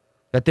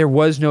that there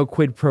was no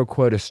quid pro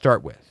quo to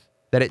start with,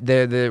 that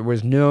there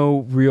was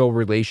no real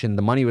relation.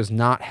 The money was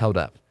not held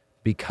up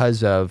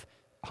because of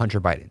Hunter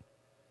Biden.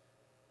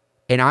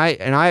 And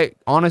I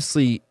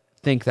honestly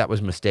think that was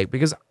a mistake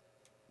because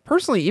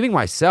personally, even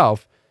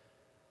myself,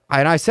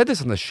 and I said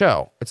this on the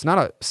show, it's not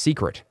a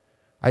secret.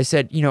 I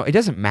said, it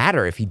doesn't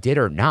matter if he did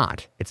or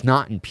not. It's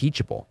not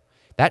impeachable.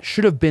 That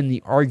should have been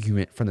the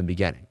argument from the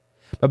beginning.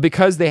 But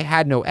because they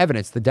had no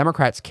evidence, the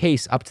Democrats'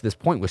 case up to this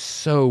point was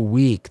so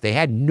weak. They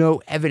had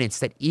no evidence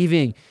that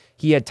even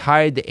he had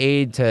tied the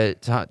aid to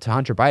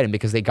Hunter Biden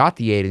because they got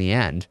the aid in the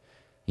end.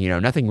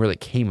 Nothing really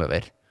came of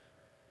it.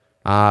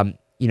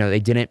 They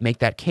didn't make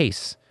that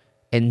case.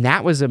 And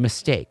that was a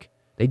mistake.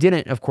 They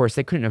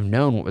couldn't have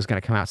known what was going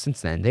to come out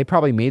since then. They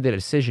probably made the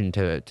decision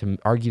to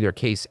argue their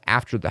case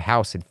after the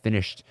House had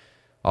finished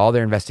all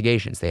their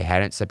investigations. They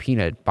hadn't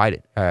subpoenaed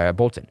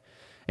Bolton.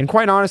 And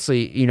quite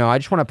honestly, I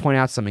just want to point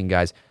out something,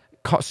 guys.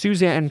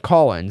 Suzanne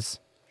Collins,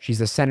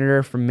 she's a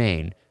senator from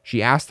Maine.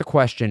 She asked the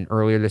question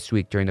earlier this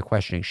week during the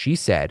questioning. She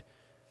said,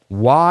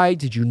 why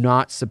did you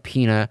not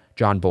subpoena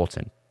John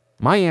Bolton?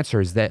 My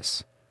answer is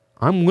this.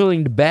 I'm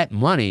willing to bet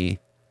money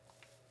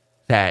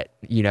that,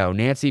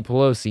 Nancy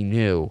Pelosi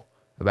knew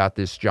about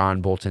this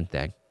John Bolton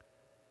thing.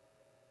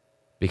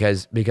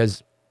 Because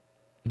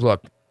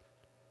look,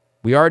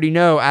 we already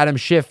know Adam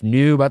Schiff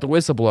knew about the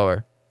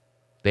whistleblower.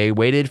 They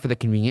waited for the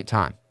convenient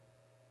time.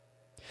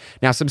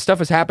 Now, some stuff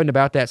has happened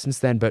about that since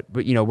then, but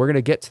we're going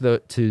to get to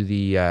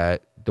the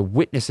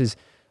witnesses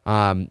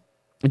in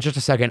just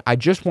a second. I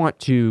just want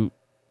to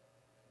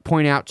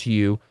point out to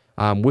you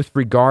with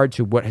regard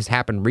to what has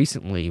happened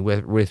recently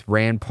with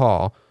Rand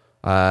Paul.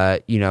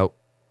 Rand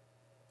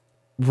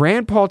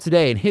Paul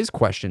today in his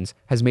questions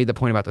has made the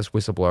point about this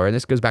whistleblower, and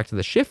this goes back to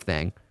the Schiff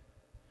thing.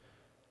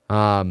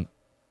 Rand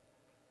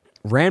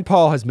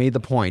Paul has made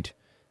the point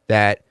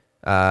that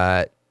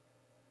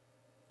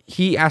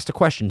he asked a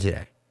question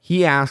today.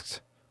 He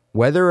asked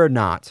whether or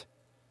not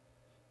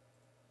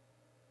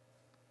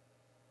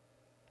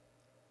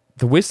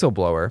the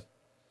whistleblower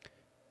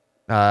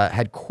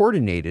had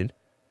coordinated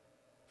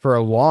for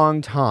a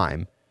long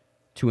time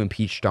to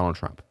impeach Donald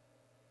Trump.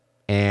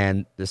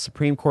 And the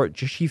Supreme Court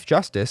Chief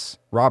Justice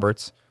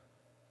Roberts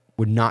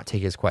would not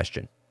take his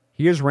question.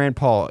 Here's Rand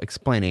Paul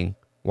explaining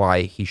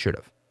why he should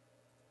have.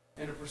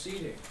 In a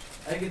proceeding,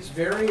 I think it's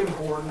very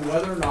important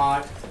whether or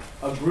not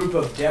a group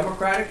of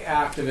Democratic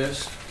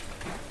activists,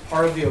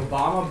 part of the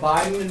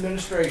Obama-Biden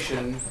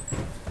administration,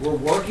 were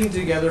working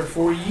together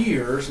for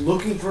years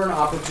looking for an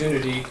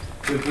opportunity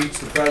to impeach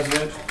the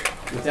president.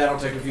 With that, I'll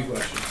take a few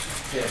questions.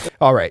 Yes.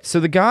 All right, so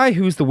the guy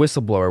who's the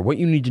whistleblower, what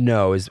you need to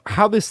know is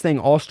how this thing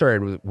all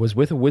started was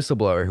with a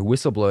whistleblower who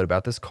whistleblowed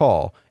about this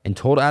call and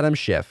told Adam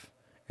Schiff,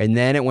 and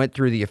then it went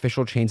through the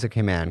official chains of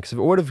command. Because if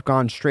it would have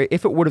gone straight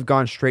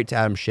to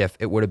Adam Schiff,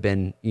 it would have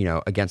been,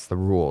 against the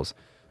rules,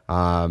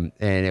 and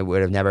it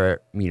would have never,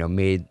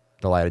 made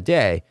the light of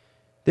day.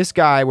 This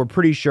guy, we're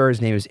pretty sure his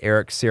name is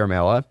Eric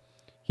Ciaramella.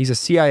 He's a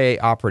CIA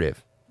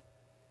operative.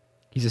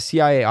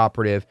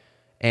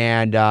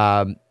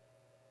 And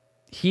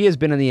he has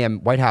been in the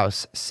White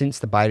House since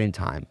the Biden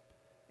time,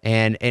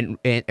 and the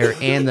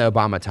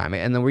Obama time.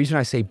 And the reason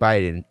I say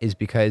Biden is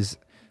because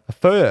a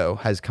photo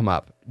has come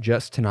up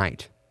just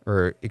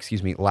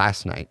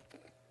last night.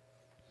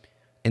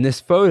 And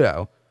this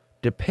photo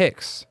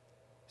depicts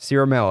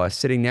Ciaramella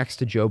sitting next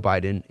to Joe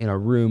Biden in a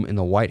room in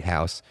the White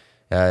House,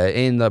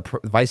 in the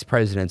vice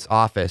president's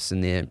office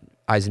in the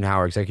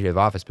Eisenhower Executive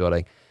Office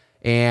building.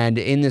 And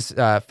in this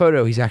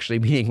photo, he's actually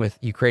meeting with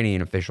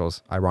Ukrainian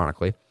officials,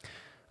 ironically,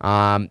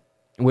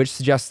 which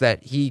suggests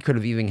that he could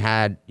have even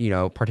had,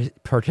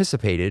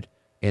 participated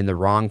in the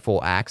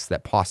wrongful acts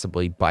that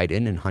possibly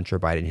Biden and Hunter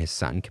Biden, his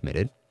son,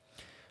 committed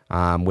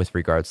with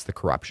regards to the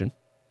corruption.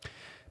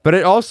 But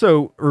it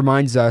also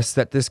reminds us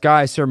that this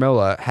guy,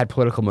 Ciaramella, had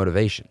political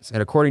motivations. And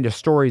according to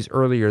stories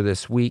earlier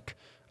this week,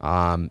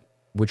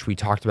 which we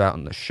talked about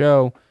on the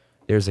show,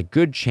 there's a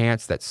good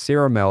chance that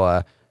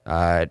Ciaramella,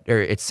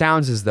 it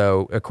sounds as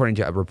though, according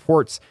to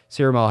reports,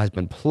 Ciaramella has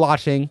been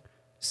plotting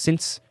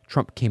since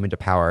Trump came into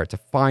power to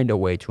find a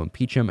way to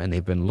impeach him, and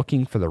they've been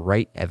looking for the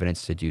right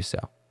evidence to do so.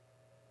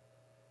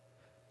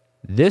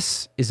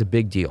 This is a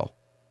big deal.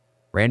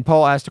 Rand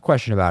Paul asked a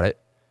question about it.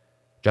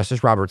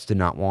 Justice Roberts did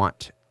not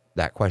want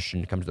that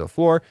question to come to the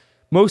floor,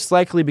 most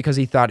likely because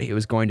he thought he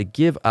was going to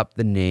give up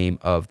the name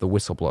of the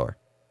whistleblower.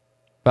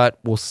 But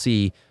we'll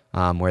see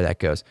where that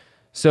goes.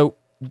 So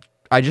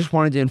I just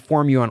wanted to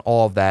inform you on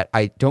all of that.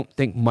 I don't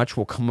think much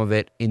will come of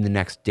it in the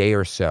next day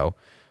or so.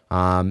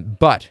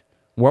 But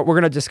what we're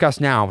going to discuss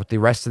now with the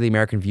rest of the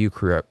American View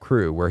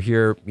crew, we're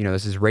here,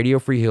 this is Radio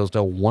Free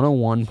Hillsdale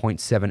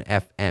 101.7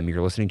 FM.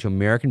 You're listening to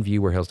American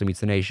View, where Hillsdale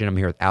meets the nation. I'm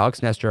here with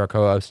Alex Nestor, our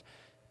co-host,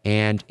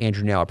 and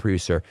Andrew Nail, our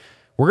producer.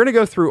 We're going to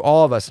go through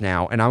all of us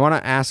now, and I want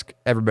to ask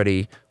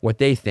everybody what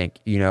they think.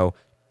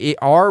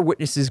 Are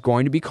witnesses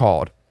going to be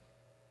called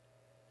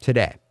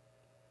today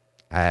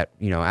at,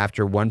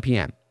 after 1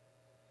 p.m.?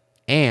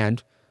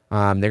 And they're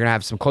going to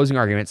have some closing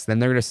arguments. Then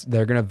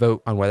they're going to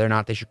vote on whether or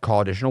not they should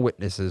call additional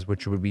witnesses,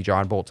 which would be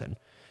John Bolton.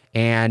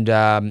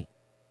 And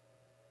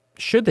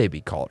should they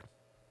be called?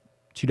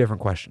 Two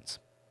different questions.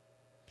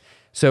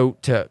 So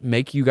to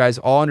make you guys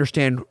all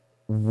understand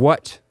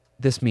what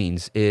this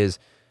means is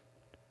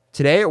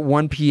today at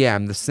 1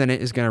 p.m., the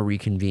Senate is going to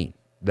reconvene.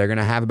 They're going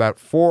to have about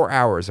 4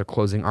 hours of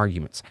closing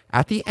arguments.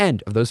 At the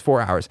end of those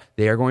 4 hours,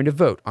 they are going to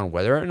vote on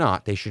whether or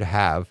not they should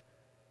have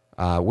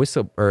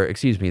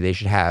they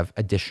should have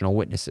additional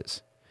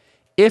witnesses.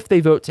 If they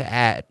vote to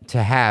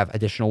have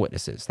additional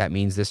witnesses, that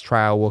means this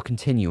trial will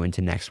continue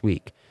into next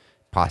week,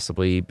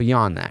 possibly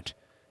beyond that.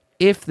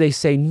 If they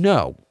say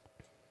no,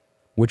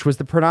 which was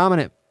the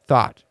predominant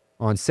thought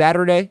on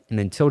Saturday, and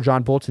until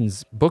John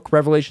Bolton's book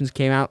Revelations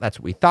came out, that's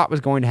what we thought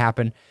was going to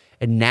happen.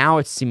 And now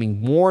it's seeming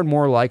more and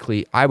more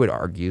likely, I would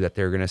argue, that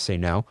they're going to say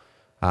no.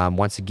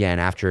 Once again,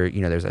 after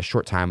there's a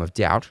short time of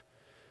doubt.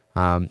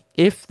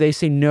 If they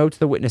say no to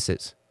the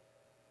witnesses,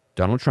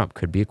 Donald Trump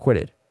could be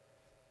acquitted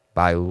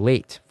by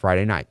late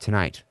Friday night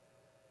tonight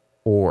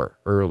or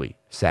early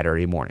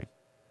Saturday morning.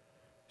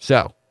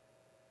 So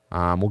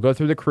we'll go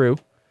through the crew.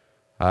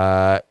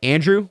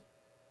 Andrew,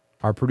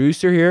 our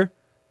producer here,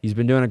 he's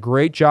been doing a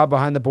great job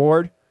behind the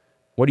board.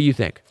 What do you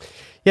think?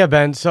 Yeah,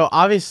 Ben. So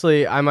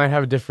obviously, I might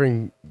have a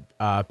differing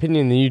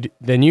opinion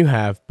than you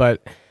have,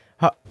 but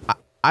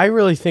I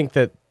really think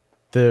that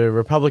the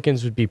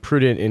Republicans would be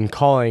prudent in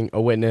calling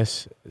a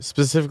witness,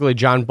 specifically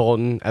John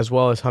Bolton, as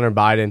well as Hunter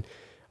Biden,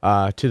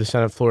 to the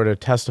Senate floor to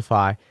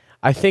testify.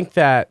 I think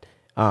that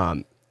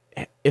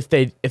if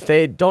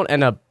they don't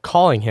end up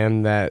calling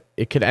him, that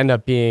it could end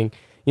up being,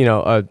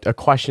 a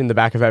question in the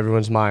back of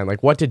everyone's mind,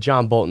 like, what did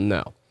John Bolton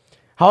know?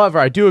 However,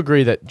 I do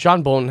agree that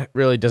John Bolton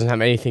really doesn't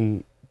have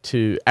anything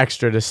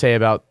extra to say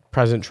about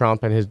President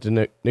Trump and his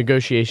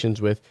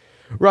negotiations with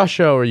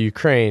Russia or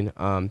Ukraine.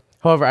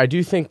 However, I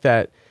do think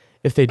that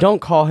if they don't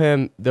call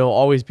him, there'll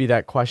always be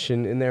that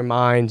question in their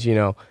minds.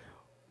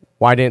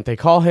 Why didn't they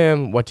call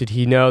him? What did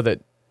he know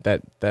that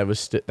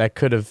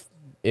could have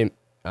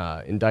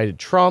indicted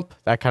Trump?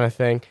 That kind of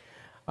thing.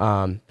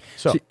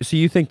 So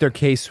you think their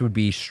case would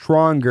be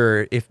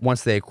stronger if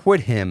once they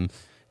acquit him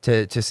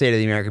to say to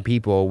the American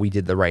people, we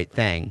did the right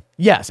thing?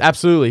 Yes,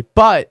 absolutely.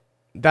 But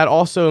that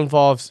also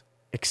involves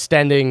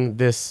extending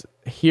this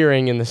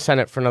hearing in the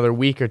Senate for another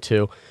week or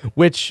two,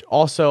 which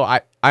also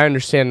I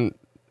understand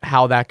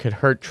how that could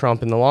hurt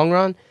Trump in the long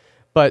run.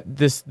 But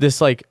this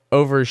like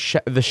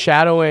the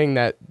shadowing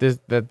that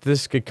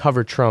this could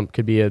cover Trump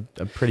could be a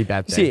pretty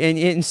bad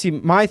thing. See,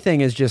 my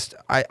thing is just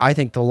I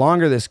think the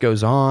longer this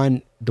goes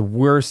on, the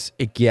worse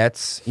it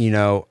gets.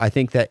 I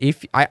think that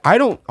if I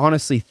don't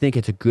honestly think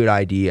it's a good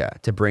idea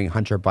to bring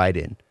Hunter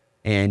Biden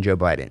and Joe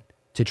Biden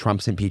to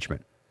Trump's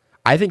impeachment.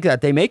 I think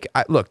that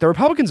look, the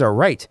Republicans are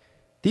right.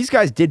 These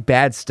guys did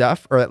bad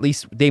stuff, or at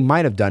least they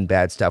might have done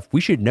bad stuff.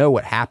 We should know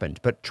what happened,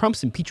 but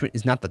Trump's impeachment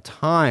is not the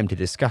time to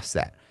discuss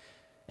that.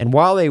 And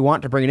while they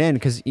want to bring it in,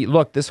 because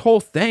look, this whole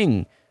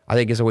thing, I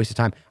think, is a waste of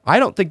time. I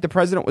don't think the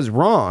president was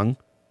wrong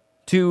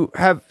to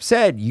have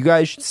said, you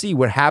guys should see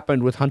what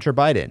happened with Hunter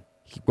Biden.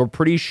 We're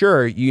pretty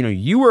sure,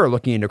 you were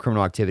looking into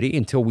criminal activity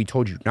until we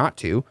told you not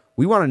to.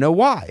 We want to know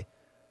why.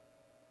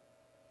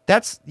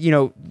 That's,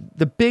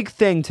 the big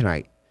thing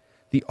tonight.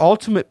 The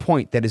ultimate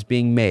point that is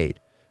being made,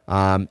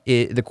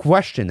 the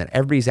question that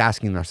everybody's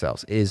asking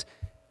themselves is,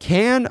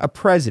 can a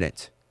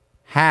president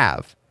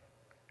have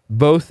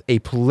both a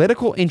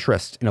political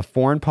interest in a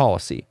foreign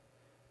policy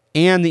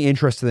and the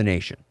interest of the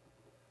nation?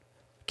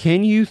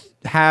 Can you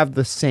have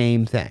the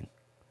same thing?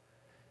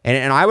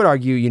 And I would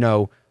argue,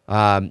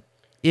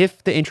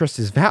 if the interest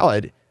is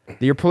valid,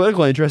 your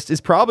political interest is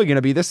probably going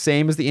to be the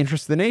same as the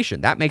interest of the nation.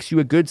 That makes you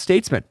a good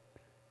statesman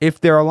if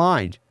they're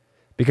aligned.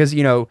 Because,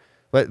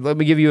 let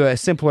me give you a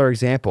simpler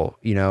example.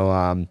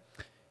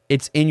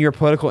 It's in your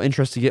political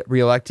interest to get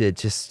reelected.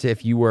 Just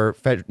if you were,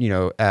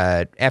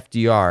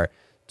 FDR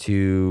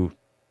to,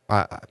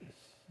 I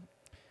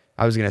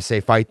was going to say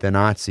fight the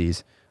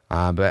Nazis,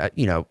 but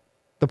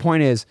the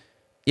point is,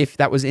 if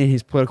that was in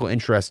his political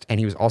interest and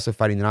he was also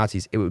fighting the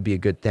Nazis, it would be a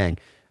good thing.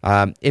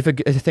 If a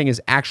thing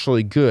is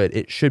actually good,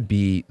 it should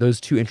be, those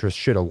two interests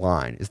should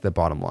align, is the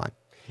bottom line.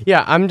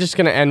 Yeah, I'm just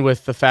going to end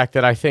with the fact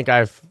that I think I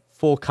have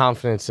full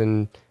confidence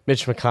in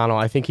Mitch McConnell.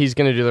 I think he's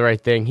going to do the right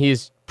thing.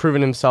 He's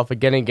proven himself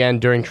again and again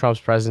during Trump's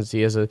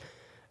presidency as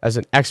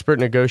an expert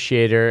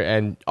negotiator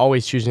and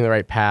always choosing the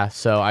right path.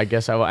 So I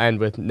guess I will end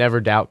with never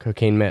doubt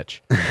Cocaine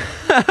Mitch.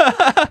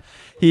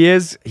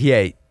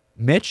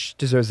 Mitch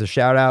deserves a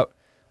shout out.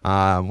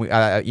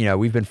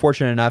 We've been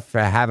fortunate enough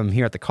to have him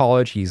here at the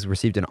college. He's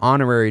received an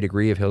honorary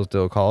degree of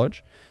Hillsdale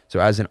College. So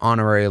as an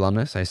honorary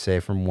alumnus, I say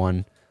from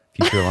one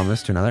future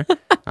alumnus to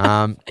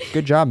another.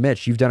 Good job,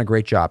 Mitch. You've done a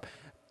great job.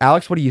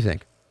 Alex, what do you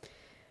think?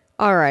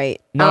 All right.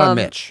 Not on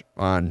Mitch.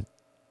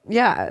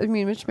 Yeah, I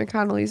mean, Mitch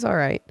McConnell, he's all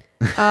right.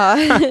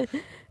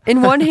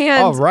 In one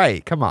hand... All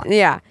right, come on.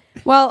 Yeah.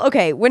 Well,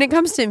 okay, when it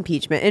comes to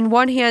impeachment, in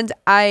one hand,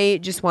 I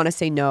just want to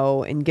say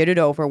no and get it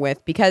over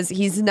with because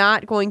he's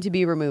not going to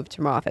be removed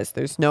from office.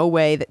 There's no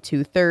way that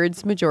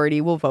 2/3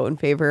 majority will vote in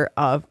favor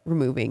of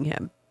removing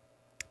him.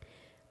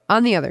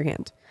 On the other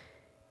hand,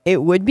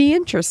 it would be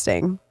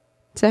interesting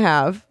to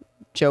have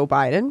Joe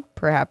Biden,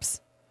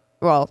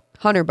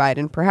 Hunter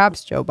Biden,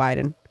 perhaps Joe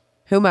Biden,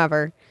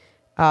 whomever,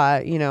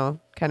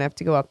 kind of have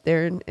to go up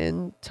there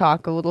and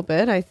talk a little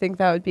bit. I think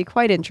that would be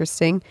quite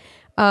interesting.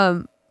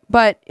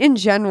 But in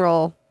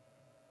general,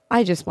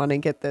 I just want to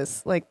get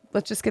this,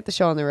 let's just get the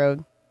show on the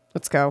road.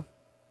 Let's go.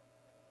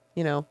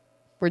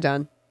 We're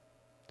done.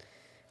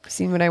 I've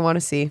seen what I want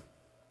to see.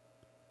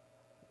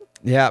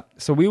 Yeah.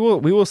 So we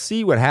will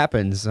see what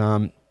happens.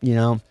 I'm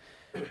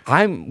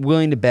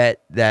willing to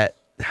bet that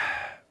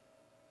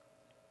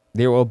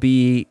there will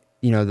be,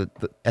 I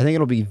think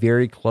it'll be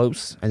very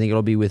close. I think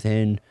it'll be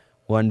within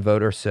one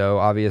vote or so.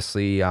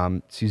 Obviously,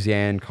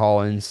 Suzanne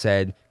Collins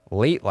said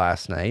late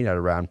last night at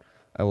around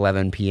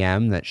 11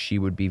 p.m. that she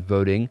would be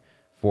voting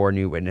for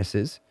new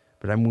witnesses.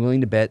 But I'm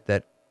willing to bet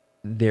that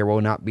there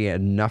will not be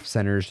enough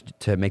senators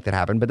to make that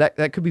happen, but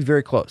that could be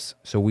very close.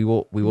 So we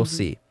will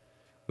see.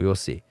 We will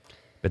see.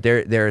 But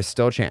there is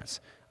still a chance.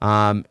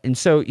 And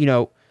so,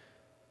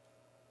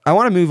 I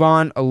want to move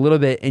on a little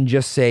bit and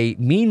just say,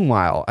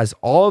 meanwhile, as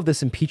all of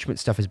this impeachment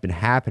stuff has been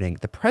happening,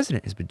 the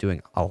president has been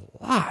doing a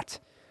lot.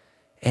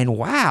 And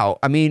wow,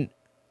 I mean,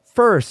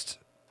 first,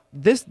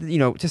 this,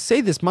 to say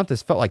this month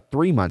has felt like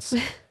 3 months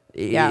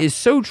is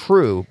so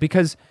true,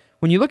 because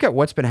when you look at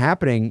what's been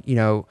happening,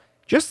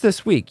 just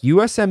this week,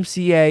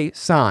 USMCA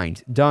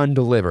signed, done,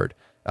 delivered.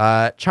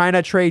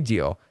 China trade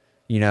deal,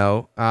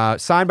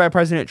 signed by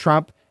President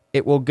Trump.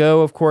 It will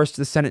go, of course,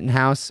 to the Senate and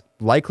House,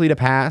 likely to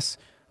pass.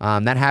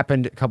 That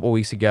happened a couple of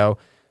weeks ago.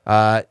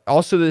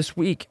 Also this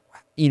week,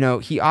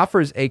 he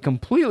offers a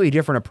completely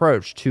different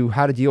approach to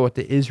how to deal with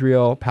the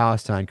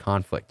Israel-Palestine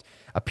conflict.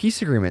 A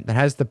peace agreement that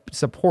has the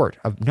support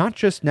of not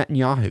just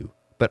Netanyahu,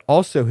 but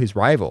also his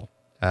rival,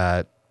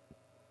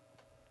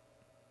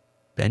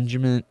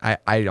 Benjamin.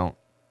 I don't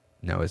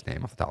know his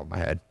name off the top of my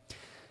head.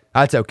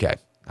 That's okay.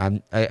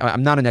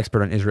 I'm not an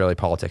expert on Israeli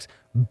politics,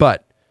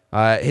 but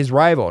his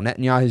rival,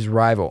 Netanyahu's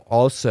rival,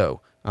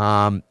 also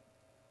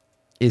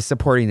is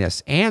supporting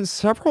this, and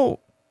several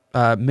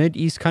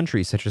Mideast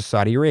countries such as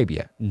Saudi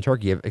Arabia and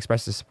Turkey have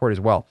expressed their support as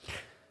well.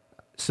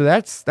 So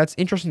that's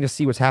interesting to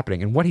see what's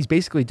happening. And what he's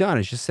basically done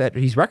is just said,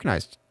 he's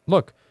recognized,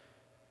 look,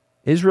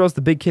 Israel's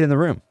the big kid in the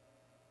room.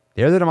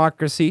 They're the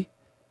democracy,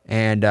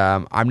 and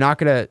I'm not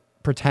going to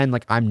pretend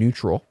like I'm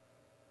neutral.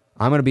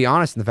 I'm going to be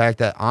honest in the fact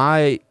that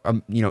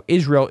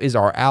Israel is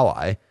our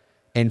ally,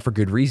 and for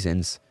good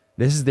reasons.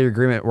 This is the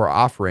agreement we're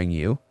offering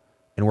you,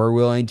 and we're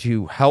willing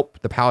to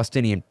help the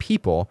Palestinian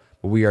people,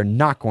 but we are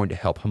not going to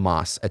help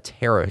Hamas, a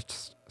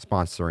terrorist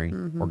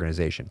sponsoring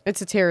organization.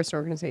 It's a terrorist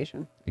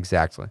organization.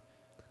 Exactly.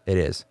 It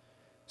is.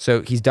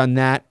 So he's done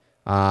that.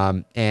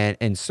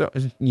 And so,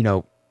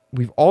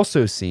 we've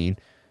also seen,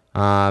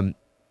 in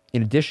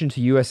addition to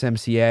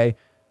USMCA,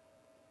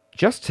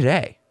 just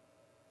today,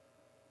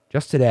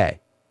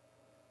 Politico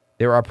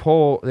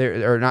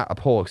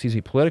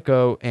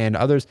and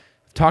others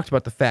have talked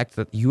about the fact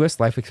that U.S.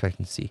 life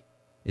expectancy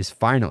is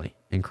finally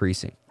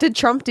increasing. Did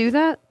Trump do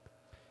that?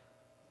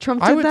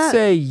 I would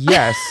say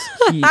yes.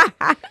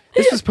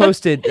 This was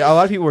posted. A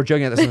lot of people were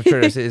joking at this on Twitter.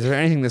 Is there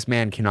anything this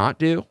man cannot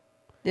do?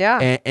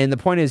 Yeah. And the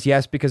point is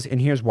yes,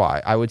 and here's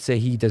why. I would say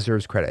he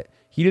deserves credit.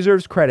 He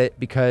deserves credit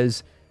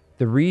because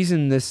the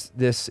reason this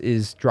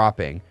is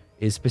dropping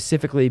is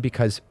specifically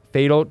because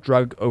fatal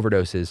drug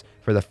overdoses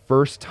for the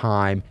first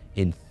time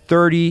in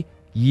 30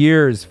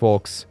 years,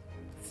 folks.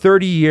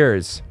 30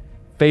 years.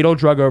 Fatal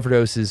drug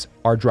overdoses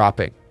are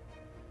dropping.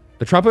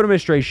 The Trump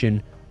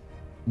administration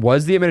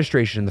was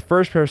the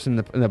first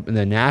person in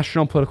the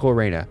national political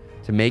arena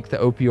to make the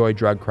opioid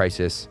drug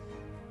crisis,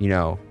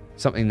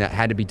 something that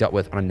had to be dealt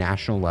with on a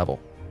national level.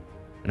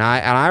 And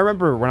I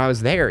remember when I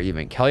was there,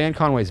 even Kellyanne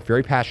Conway is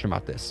very passionate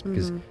about this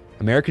because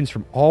Americans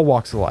from all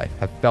walks of life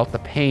have felt the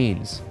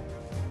pains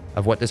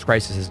of what this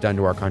crisis has done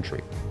to our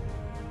country.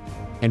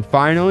 And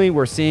finally,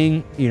 we're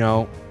seeing,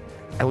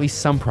 at least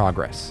some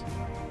progress.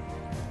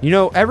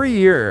 Every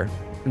year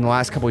in the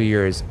last couple of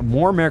years,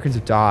 more Americans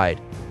have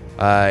died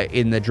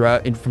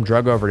from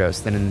drug overdose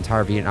than in the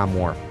entire Vietnam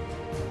War.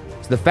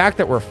 So the fact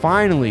that we're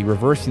finally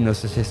reversing those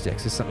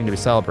statistics is something to be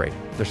celebrated.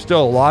 There's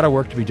still a lot of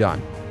work to be done.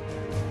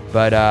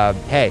 But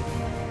hey,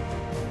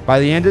 by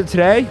the end of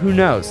today, who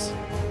knows?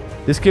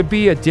 This could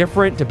be a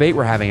different debate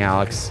we're having,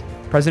 Alex.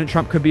 President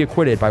Trump could be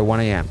acquitted by 1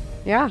 a.m.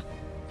 Yeah,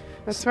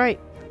 that's right.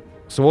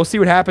 So we'll see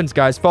what happens,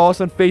 guys. Follow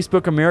us on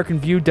Facebook, American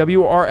View,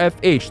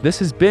 WRFH. This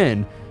has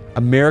been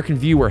American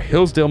View, where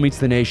Hillsdale meets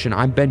the nation.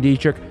 I'm Ben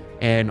Dietrich,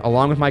 and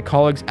along with my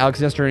colleagues,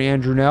 Alex Nestor and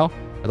Andrew Nell,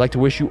 I'd like to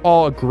wish you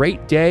all a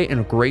great day and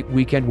a great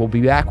weekend. We'll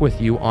be back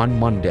with you on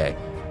Monday.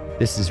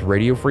 This is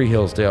Radio Free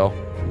Hillsdale,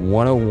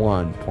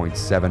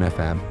 101.7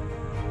 FM.